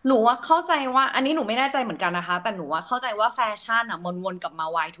หนูว่าเข้าใจว่าอันนี้หนูไม่แน่ใจเหมือนกันนะคะแต่หนูว่าเข้าใจว่าแฟชั่นอ่ะวนกลับมา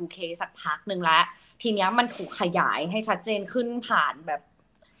Y2K สักพักนึงแล้วทีเนี้ยมันถูกขยายให้ชัดเจนขึ้นผ่านแบบ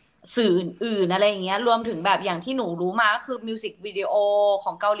สื่ออื่นอะไรอย่างเงี้ยรวมถึงแบบอย่างที่หนูรู้มาก็คือมิวสิกวิดีโอข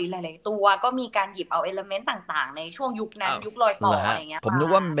องเกาหลีหลายๆตัวก็มีการหยิบเอาเอลิเมนต์ต่างๆในช่วงยุคนั้นยุครอยต่ออะไรอย่างเงี้ยผมนึก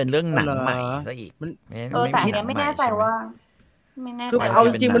ว่ามันเป็นเรื่องหนังใหม่ซะอีกแต่อันเนี้ยไม่แน่ใจว่าไม่แน่ใจคือเอา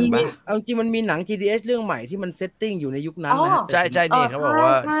จริงมันมีหนัง GDH เรื่องใหม่ที่มันเซตติ้งอยู่ในยุคนั้นนะใช่นี่เขาบอกว่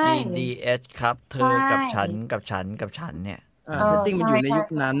า GDH ครับเธอกับฉันเนี่ยเซตติ้งมันอยู่ในยุค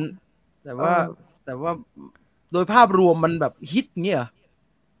นั้นแต่ว่าโดยภาพรวมมันแบบฮิตเงี้ย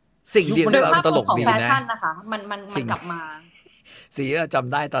สิ่งเดียวที่เราตลกดีนะมันกลับมาสิ่งที่เราจ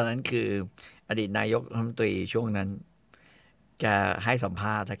ำได้ตอนนั้นคืออดีตนายกรัฐมนตรีช่วงนั้นแกให้สัมภ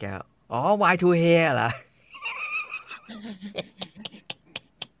าษณ์แกY2K เหรอ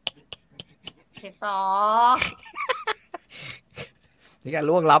ต่อนี่แก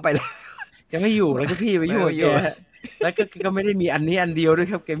ล่วงลับไปแล้วยังไม่อยู่แล้วก็พี่ไปอยู่แกแล้วก็ไม่ได้มีอันนี้อันเดียวด้วย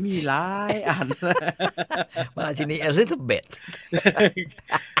ครับแกมีหลายอันมาทีนี้อลิซาเบธ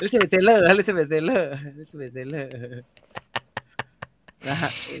เทเลอร์นะฮ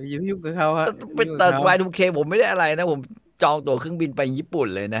ะอย่ายุ่งกับเขาฮะเป็นเติร์ด Y2K ผมไม่ได้อะไรนะผมจองตั๋วเครื่องบินไปญี่ปุ่น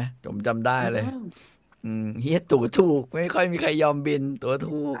เลยนะผมจำได้เลยเฮียตั๋วถูกไม่ค่อยมีใครยอมบินตั๋ว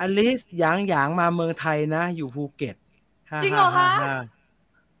ถูกอลิสหยางมาเมืองไทยนะอยู่ภูเก็ตจริงเหรอคะ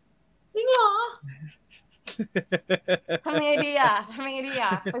จริงเหรอทำไงดี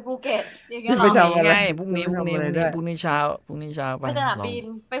ไปภูเก็ตอย่างเงี้ยไปทำไงพรุ่งนี้เช้าไปสนามบิน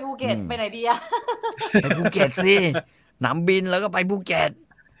ไปภูเก็ตไปไหนดีไปภูเก็ตสิหนามบินแล้วก็ไปภูเก็ต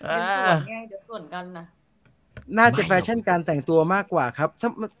เดี๋ยวส่วนกันนะน่าจะแฟชั่นการแต่งตัวมากกว่าครับ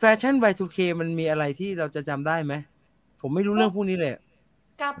แฟชั่น Y2K มันมีอะไรที่เราจะจำได้ไหมผมไม่รู้เรื่องพวกนี้เลย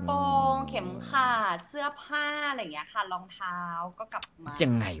กระโปรงเข็มขัดเสื้อผ้าอะไรอย่างเงี้ยค่ะรองเท้าก็กลับมายั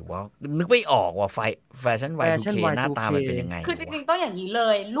งไงวะนึกไม่ออกว่าแฟชั่น Y2K หน้าตามันเป็นยังไงคือจริงๆต้องอย่างนี้เล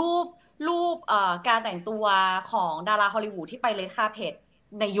ยรูปการแต่งตัวของดาราฮอลลีวูดที่ไปเลดคาร์เพท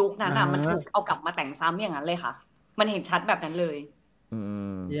ในยุคนั้นมันถูกเอากลับมาแต่งซ้ำอย่างนั้นเลยค่ะมันเห็นชัดแบบนั้นเลย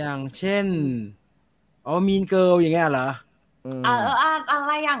อย่างเช่นมีนเกิร์ลอย่างเงี้ยเหรออะไ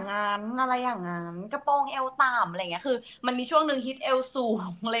รอย่างนั้นกระโปรงเอวต่ำอะไรเงี้ยคือมันมีช่วงนึงฮิตเอวสู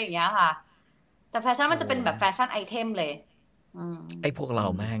งอะไรอย่างเงี้ยค่ะแต่แฟชั่นมันจะเป็นแบบแฟชั่นไอเทมเลยไอ้พวกเรา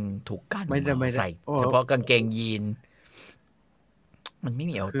แม่งถูกกั้นใส่เฉพาะกางเกงยีนมันไม่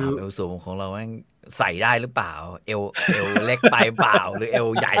มีเอวต่ำเอวสูงของเราแม่งใส่ได้หรือเปล่าเอวเล็กไปเปล่าหรือเอว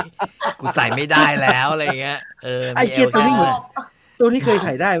ใหญ่กูใส่ไม่ได้แล้วอะไรเงี้ยไอ้เกียร์ตัวนี้เคยใ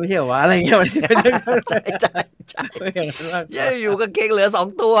ส่ได้ไม่ใช่เหรอวะอะไรเงี้ยใช่อยู่กางเกงเหลือ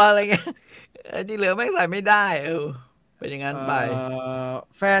2ตัวอะไรเงี้ยที่เหลือแม่งใส่ไม่ได้เป็นอย่างนั้นไป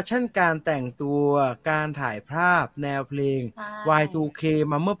แฟชั่นการแต่งตัวการถ่ายภาพแนวเพลง Y2K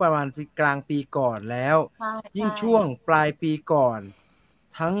มาเมื่อประมาณกลางปีก่อนแล้วยิ่งช่วงปลายปีก่อน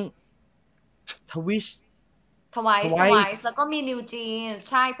ทั้งทวิชแล้วก็มีนิวจีน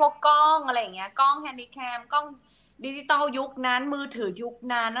ใช่พวกกล้องอะไรอย่างเงี้ยกล้องแฮนดิแคมกล้องดิจิตอลยุคนั้นมือถือยุค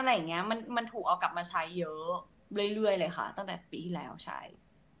นั้นอะไรอย่างเงี้ยมันถูกเอากลับมาใช้เยอะเรื่อยๆเลยค่ะตั้งแต่ปีที่แล้วใช่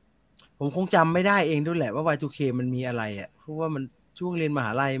ผมคงจำไม่ได้เองด้วยแหละว่า Y2K มันมีอะไรอ่ะเพราะว่ามันช่วงเรียนมห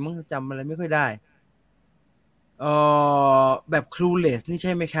าลัยมั้งจำอะไรไม่ค่อยได้แบบ Clueless นี่ใ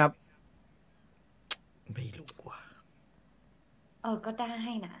ช่ไหมครับไม่รู้ว่าก็ได้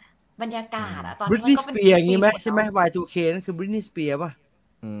นะบรรยากาศตอนนี้มันก็เป็น Britney Spears อย่างงี้ไหมใช่ไหม Y2K นั่นคือ Britney Spears ป่ะ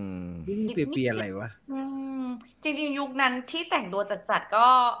Britney Spears อะไรวะจริงๆยุคนั้นที่แต่งตัวจัดๆก็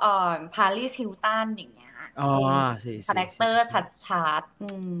Paris Hilton อย่างเงี้ยคาแรคเตอร์ชัด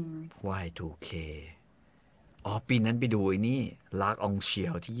ๆY2K ปีนั้นไปดูไอ้นี่ลากองเชีย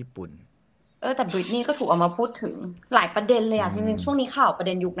วที่ญี่ปุ่นแต่บริตนี่ก็ถูกเอามาพูดถึงหลายประเด็นเลยจริงๆช่วงนี้ข่าวประเ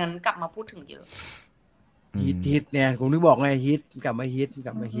ด็นยุคนั้นกลับมาพูดถึงเยอะฮิตเนี่ยผมนึกบอกไงฮิตกลับมาฮิต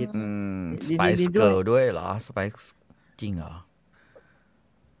Spice Girl ด้วยเหรอ Spice จริงเหรอ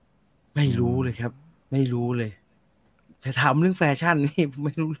ไม่รู้เลยครับไม่รู้เลยจะถามเรื่องแฟชั่นนี่ไ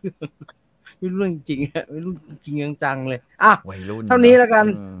ม่รู้เรื่อง ไม่รู้จริงไม่รู้จริงจังเลยอ่ะ วัยรุ่น เท่านี้แล้วกัน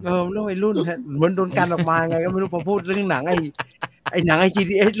เรื่องวัยรุ่นเหมือนโดนกันออกมาไงก็ไม่รู้พอพูดเรื่องหนังไอ้หนังไอ้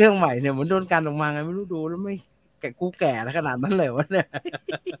GTH เรื่องใหม่เนี่ยเหมือนโดนกันออกมาไงไม่รู้ดูแล้วไม่แก่แล้วขนาดนั้นเลยวะเนี่ย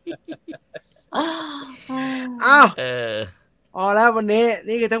อ้าวแล้ววันนี้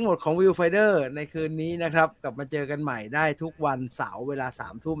นี่คือทั้งหมดของ Viewfinder ในคืนนี้นะครับกลับมาเจอกันใหม่ได้ทุกวันเสาร์เวลา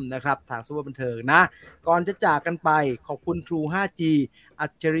 3 ทุ่มนะครับทางซูเปอร์บันเทิงนะก่อนจะจากกันไปขอบคุณ True 5G อั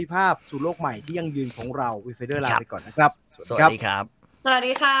จฉริภาพสู่โลกใหม่ที่ยั่งยืนของเรา Viewfinder ลาไปก่อนนะครับสวัสดีครับสวัส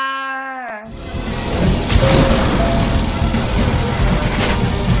ดีค่ะ